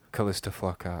 Who? Callista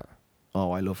Flockhart.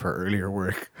 Oh, I love her earlier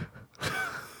work.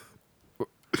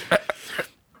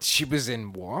 She was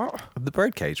in what? The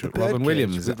Birdcage with Birdcage Robin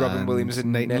Williams. with Robin Williams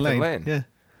and Nathan Lane. Yeah.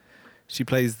 She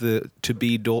plays the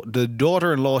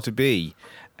daughter-in-law to be,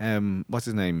 what's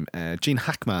his name? Gene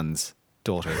Hackman's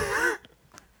daughter.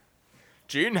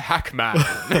 Gene Hackman.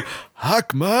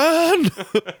 Hackman!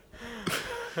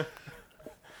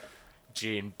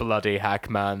 Gene bloody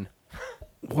Hackman.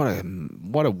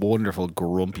 What a wonderful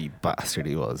grumpy bastard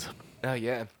he was. Oh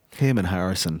yeah. Him and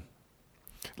Harrison.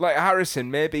 Like Harrison,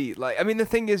 maybe. The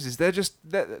thing is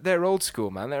they're old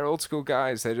school, man. They're old school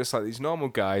guys. They're just like these normal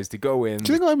guys. They go in,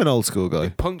 Do you think I'm an old school guy?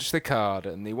 punch the card,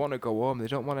 and they want to go home. They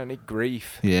don't want any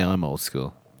grief. Yeah, I'm old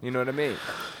school. You know what I mean?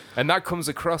 And that comes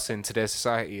across in today's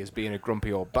society as being a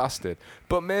grumpy old bastard.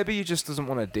 But maybe he just doesn't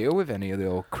want to deal with any of the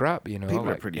old crap, People are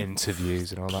like pretty-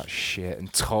 interviews and all that shit,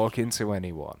 and talking to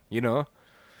anyone, Yeah.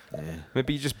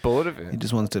 Maybe you're just bored of He it.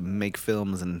 just wants to make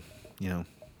films and, Yeah,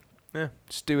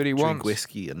 just do what he drink wants.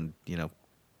 whiskey and,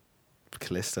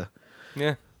 Calista.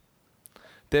 Yeah.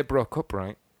 They broke up,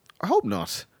 right? I hope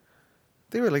not.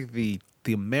 They were like the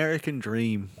American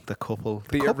dream, the couple.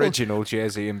 The couple, original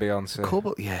Jay-Z and Beyonce.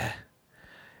 couple, yeah.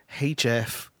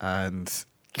 HF and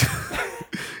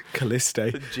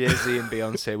Callista. Jay-Z and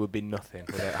Beyonce would be nothing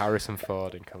without Harrison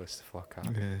Ford and Callista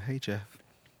Flockhart. Yeah, HF.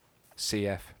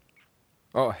 CF.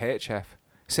 Oh, HF.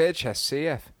 Say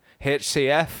HSCF.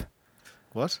 HCF.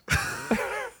 What?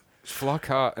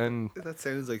 Flockhart and... That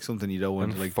sounds like something you don't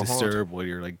want And to Ford. disturb while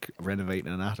you're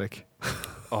renovating an attic.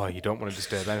 Oh, you don't want to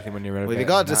disturb anything when you're Well, renovating. you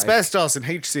got an attic. asbestos in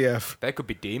HCF. There could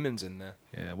be demons in there.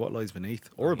 Yeah, what lies beneath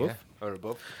or above? Yeah, or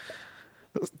above.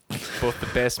 Both the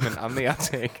basement and the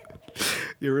attic.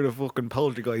 You're in a fucking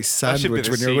poltergeist That should be sandwich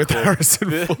the when you're with sequel. Harrison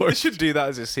They Ford. should do that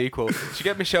as a sequel. Should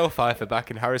get Michelle Pfeiffer back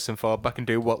and Harrison Ford back and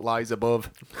do What Lies Above.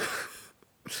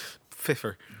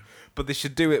 Pfiffer. But they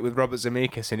should do it with Robert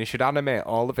Zemeckis, and he should animate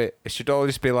all of it. It should all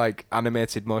just be like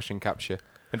animated motion capture.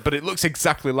 But it looks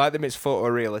exactly like them. It's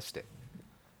photorealistic,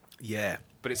 Yeah,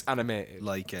 but it's animated.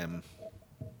 like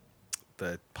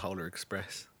the Polar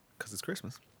Express, because it's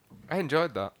Christmas. I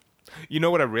enjoyed that. You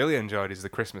know what I really enjoyed is the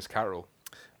Christmas Carol.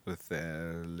 With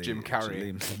Jim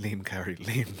Carrey. Jim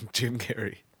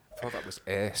Carrey. I thought that was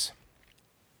ace.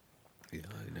 Yeah,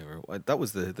 I never. That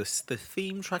was the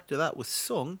theme track to that was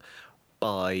sung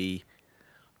by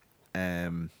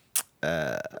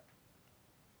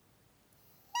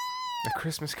The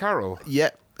Christmas Carol. yeah,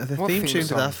 the What theme tune to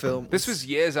song? that film. This was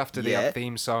years after they had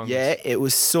theme songs. Yeah, it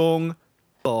was sung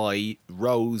by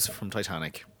Rose from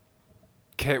Titanic.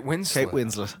 Kate Winslet. Kate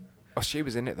Winslet. Oh, she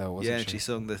was in it though, wasn't Yeah, she? and she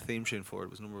sung the theme tune for it.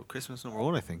 It was Christmas number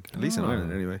 1, I think. At least in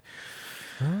Ireland, anyway.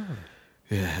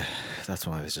 Yeah, that's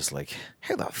why I was just like,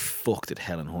 how the fuck did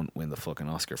Helen Hunt win the fucking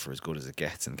Oscar for As Good As It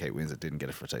Gets and Kate Winslet didn't get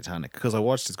it for Titanic? Because I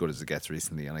watched As Good As It Gets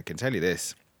recently, and I can tell you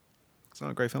this, it's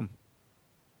not a great film.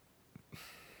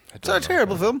 It's not a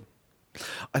terrible film.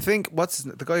 I think,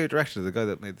 the guy who directed it, the guy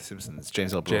that made The Simpsons,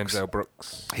 James L. Brooks. James L.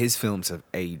 Brooks. His films have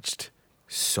aged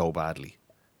so badly.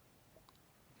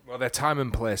 Well, they're time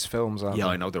and place films, aren't Yeah,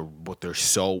 they? I know, they're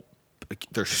so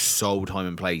time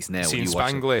and place now. Seen when you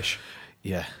watch them. Spanglish.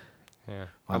 Yeah. Yeah.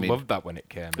 I I mean- loved that when it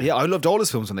came out. Yeah, I loved all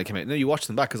his films when they came out. No, you watch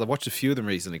them back, because I've watched a few of them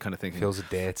recently, kind of thinking, Feels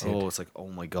dated. oh, it's like, oh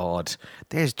my God,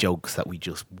 there's jokes that we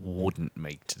just wouldn't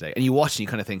make today. And you watch and you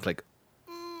kind of think like,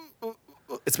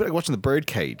 it's a bit like watching The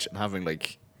Birdcage and having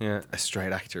like Yeah. a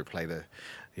straight actor play the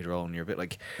role, and you're a bit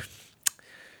like,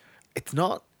 it's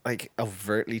not like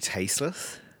overtly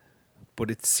tasteless, but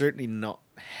it's certainly not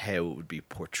how it would be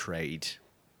portrayed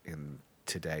in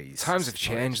today's Times have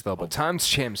society. changed though, but times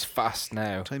change fast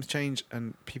now. Times change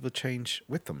and people change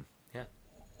with them. Yeah.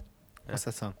 What's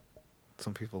that song?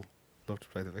 Some people love to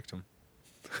play the victim.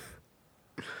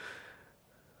 Oh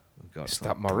God, Is it's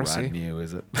that not Morrissey? brand new,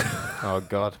 is it? Oh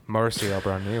God, Morrissey or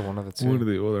brand new, one of the two. One or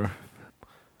the other.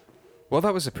 Well,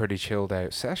 that was a pretty chilled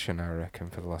out session, I reckon,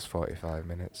 for the last 45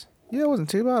 minutes. Yeah, it wasn't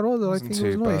too bad, was it? I Wasn't think it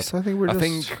was too nice. bad. I think we're I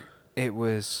just think it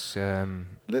was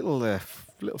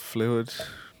little fluid.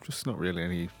 Just not really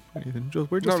anything.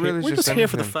 We're just not here, really we're just just here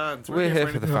for the anything. fans. We're here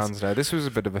for the anything else. fans now. This was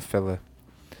a bit of a filler.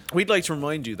 We'd like to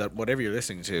remind you that whatever you're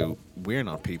listening to, we're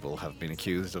not people have been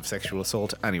accused of sexual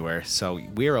assault anywhere, so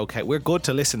we're okay. We're good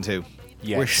to listen to.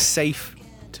 Yes. We're safe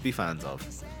to be fans of.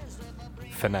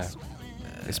 For now.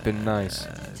 It's been nice.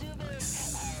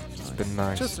 Nice. It's been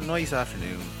nice. Just a nice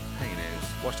afternoon, hanging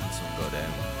out, watching the sun go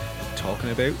down, talking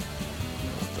about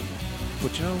nothing.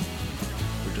 But you know,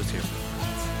 we're just here for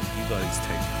fans. You guys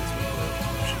take this what you will.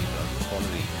 I'm sure you've got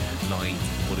quality lines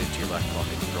to put into your back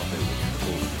pocket and drop out with your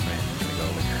cool friend. You're gonna go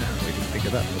like, we didn't think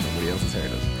of that, but nobody else has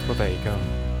heard us. Well, there you go.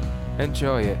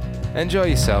 Enjoy it. Enjoy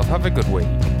yourself. Have a good week.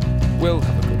 We'll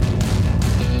have a good week.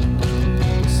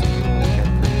 We'll see you all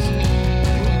again pretty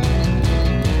soon.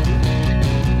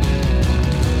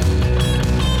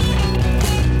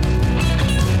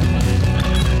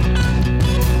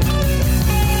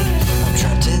 I'm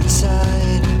trapped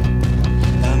inside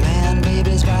a man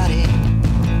baby's body.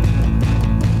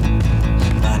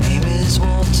 My name is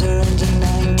Walter, and in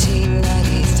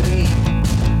 1993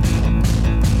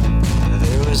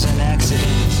 there was an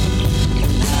accident.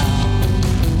 Now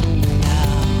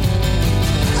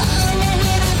I'm a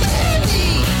little baby.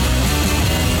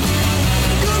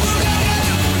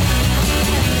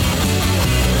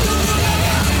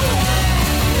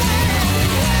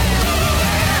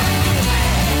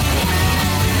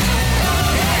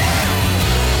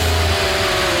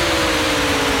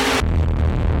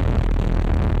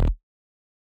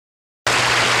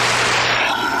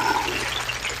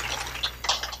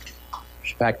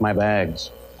 She packed my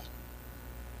bags.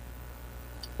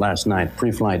 Last night,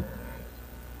 pre-flight.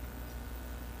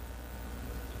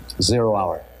 0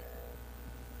 hour.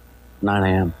 9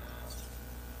 a.m.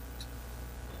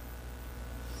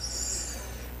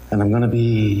 And I'm gonna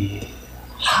be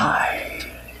high.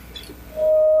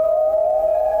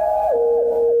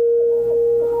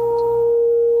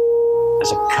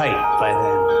 As a kite by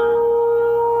then.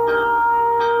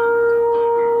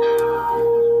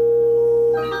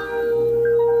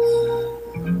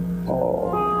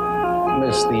 Oh,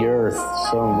 miss the earth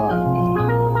so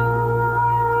much.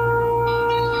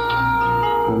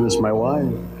 I miss my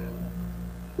wife.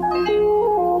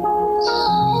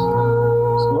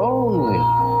 It's lonely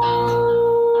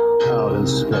out in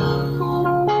space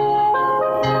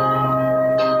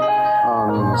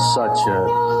on such a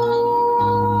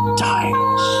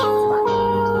timeless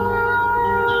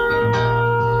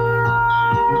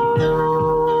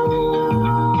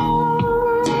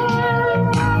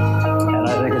and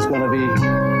I think it's going to be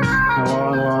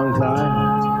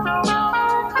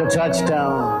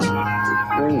touchdown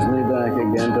brings me back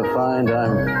again to find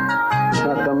I'm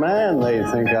not the man they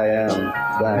think I am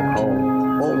back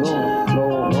home. Oh, no,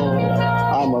 no, no,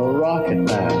 I'm a rocket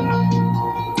man.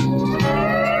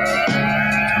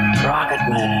 Rocket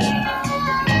man.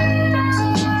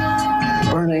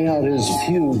 Burning out his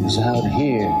fuse out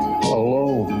here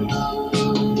alone.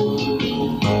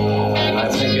 And I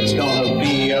think it's gonna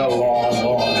be a long,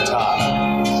 long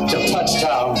time till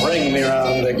touchdown bring me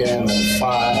round again and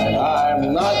find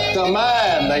I'm not the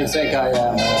man they think I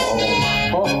am at home.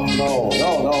 Oh, no,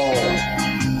 no, no.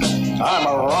 I'm a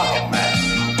rocket man.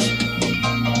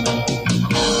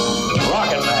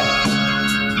 Rocket man.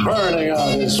 Burning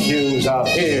out his fuse out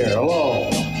here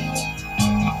alone.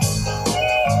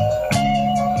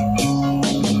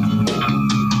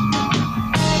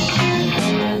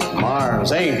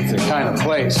 Mars ain't the kind of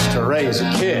place to raise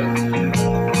a kid.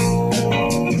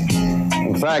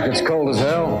 In fact, it's cold as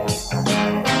hell.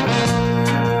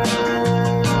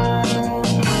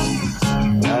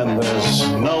 And there's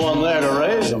no one there to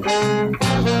raise them.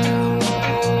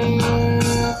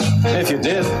 If you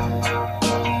did.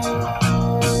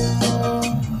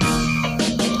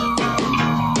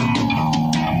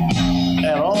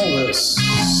 And all this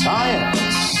science,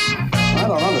 I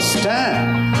don't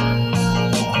understand.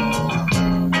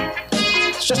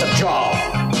 It's just a job.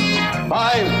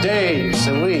 5 days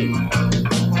a week.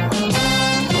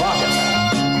 Rocket man.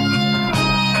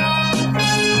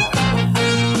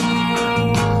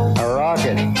 A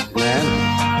rocket man.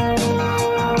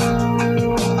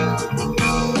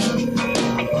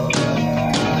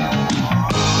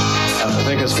 And I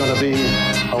think it's going to be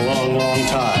a long, long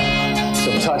time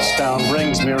till touchdown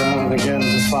brings me around again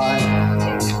to find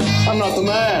I'm not the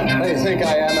man they think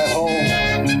I am at home.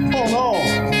 Oh, no.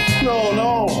 No,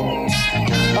 no,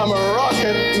 I'm a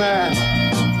rocket man.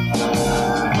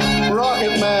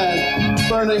 Rocket man,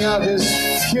 burning out his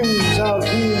fuse out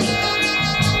here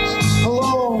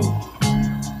alone.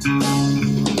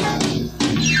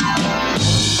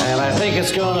 And I think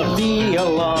it's gonna be a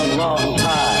long, long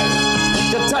time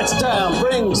till touchdown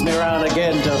brings me around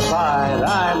again to find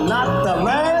I'm not the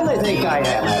man they think I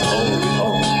am at home.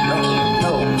 Oh, no,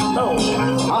 no, no,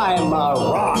 I'm a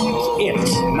rocket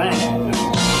man.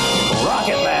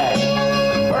 Rocket man,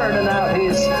 burning out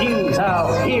his fuse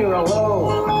out here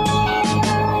alone.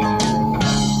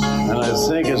 And I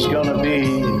think it's gonna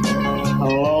be a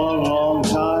long, long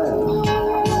time.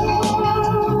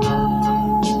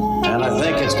 And I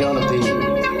think it's gonna be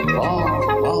a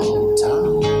long, long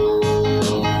time.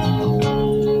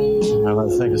 And I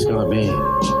think it's gonna be a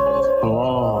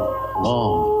long,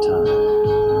 long time.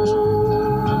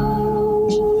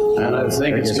 And I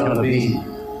think it's gonna be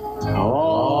a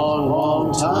long,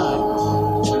 long time.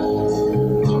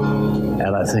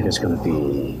 And I think it's going to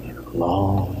be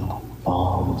long,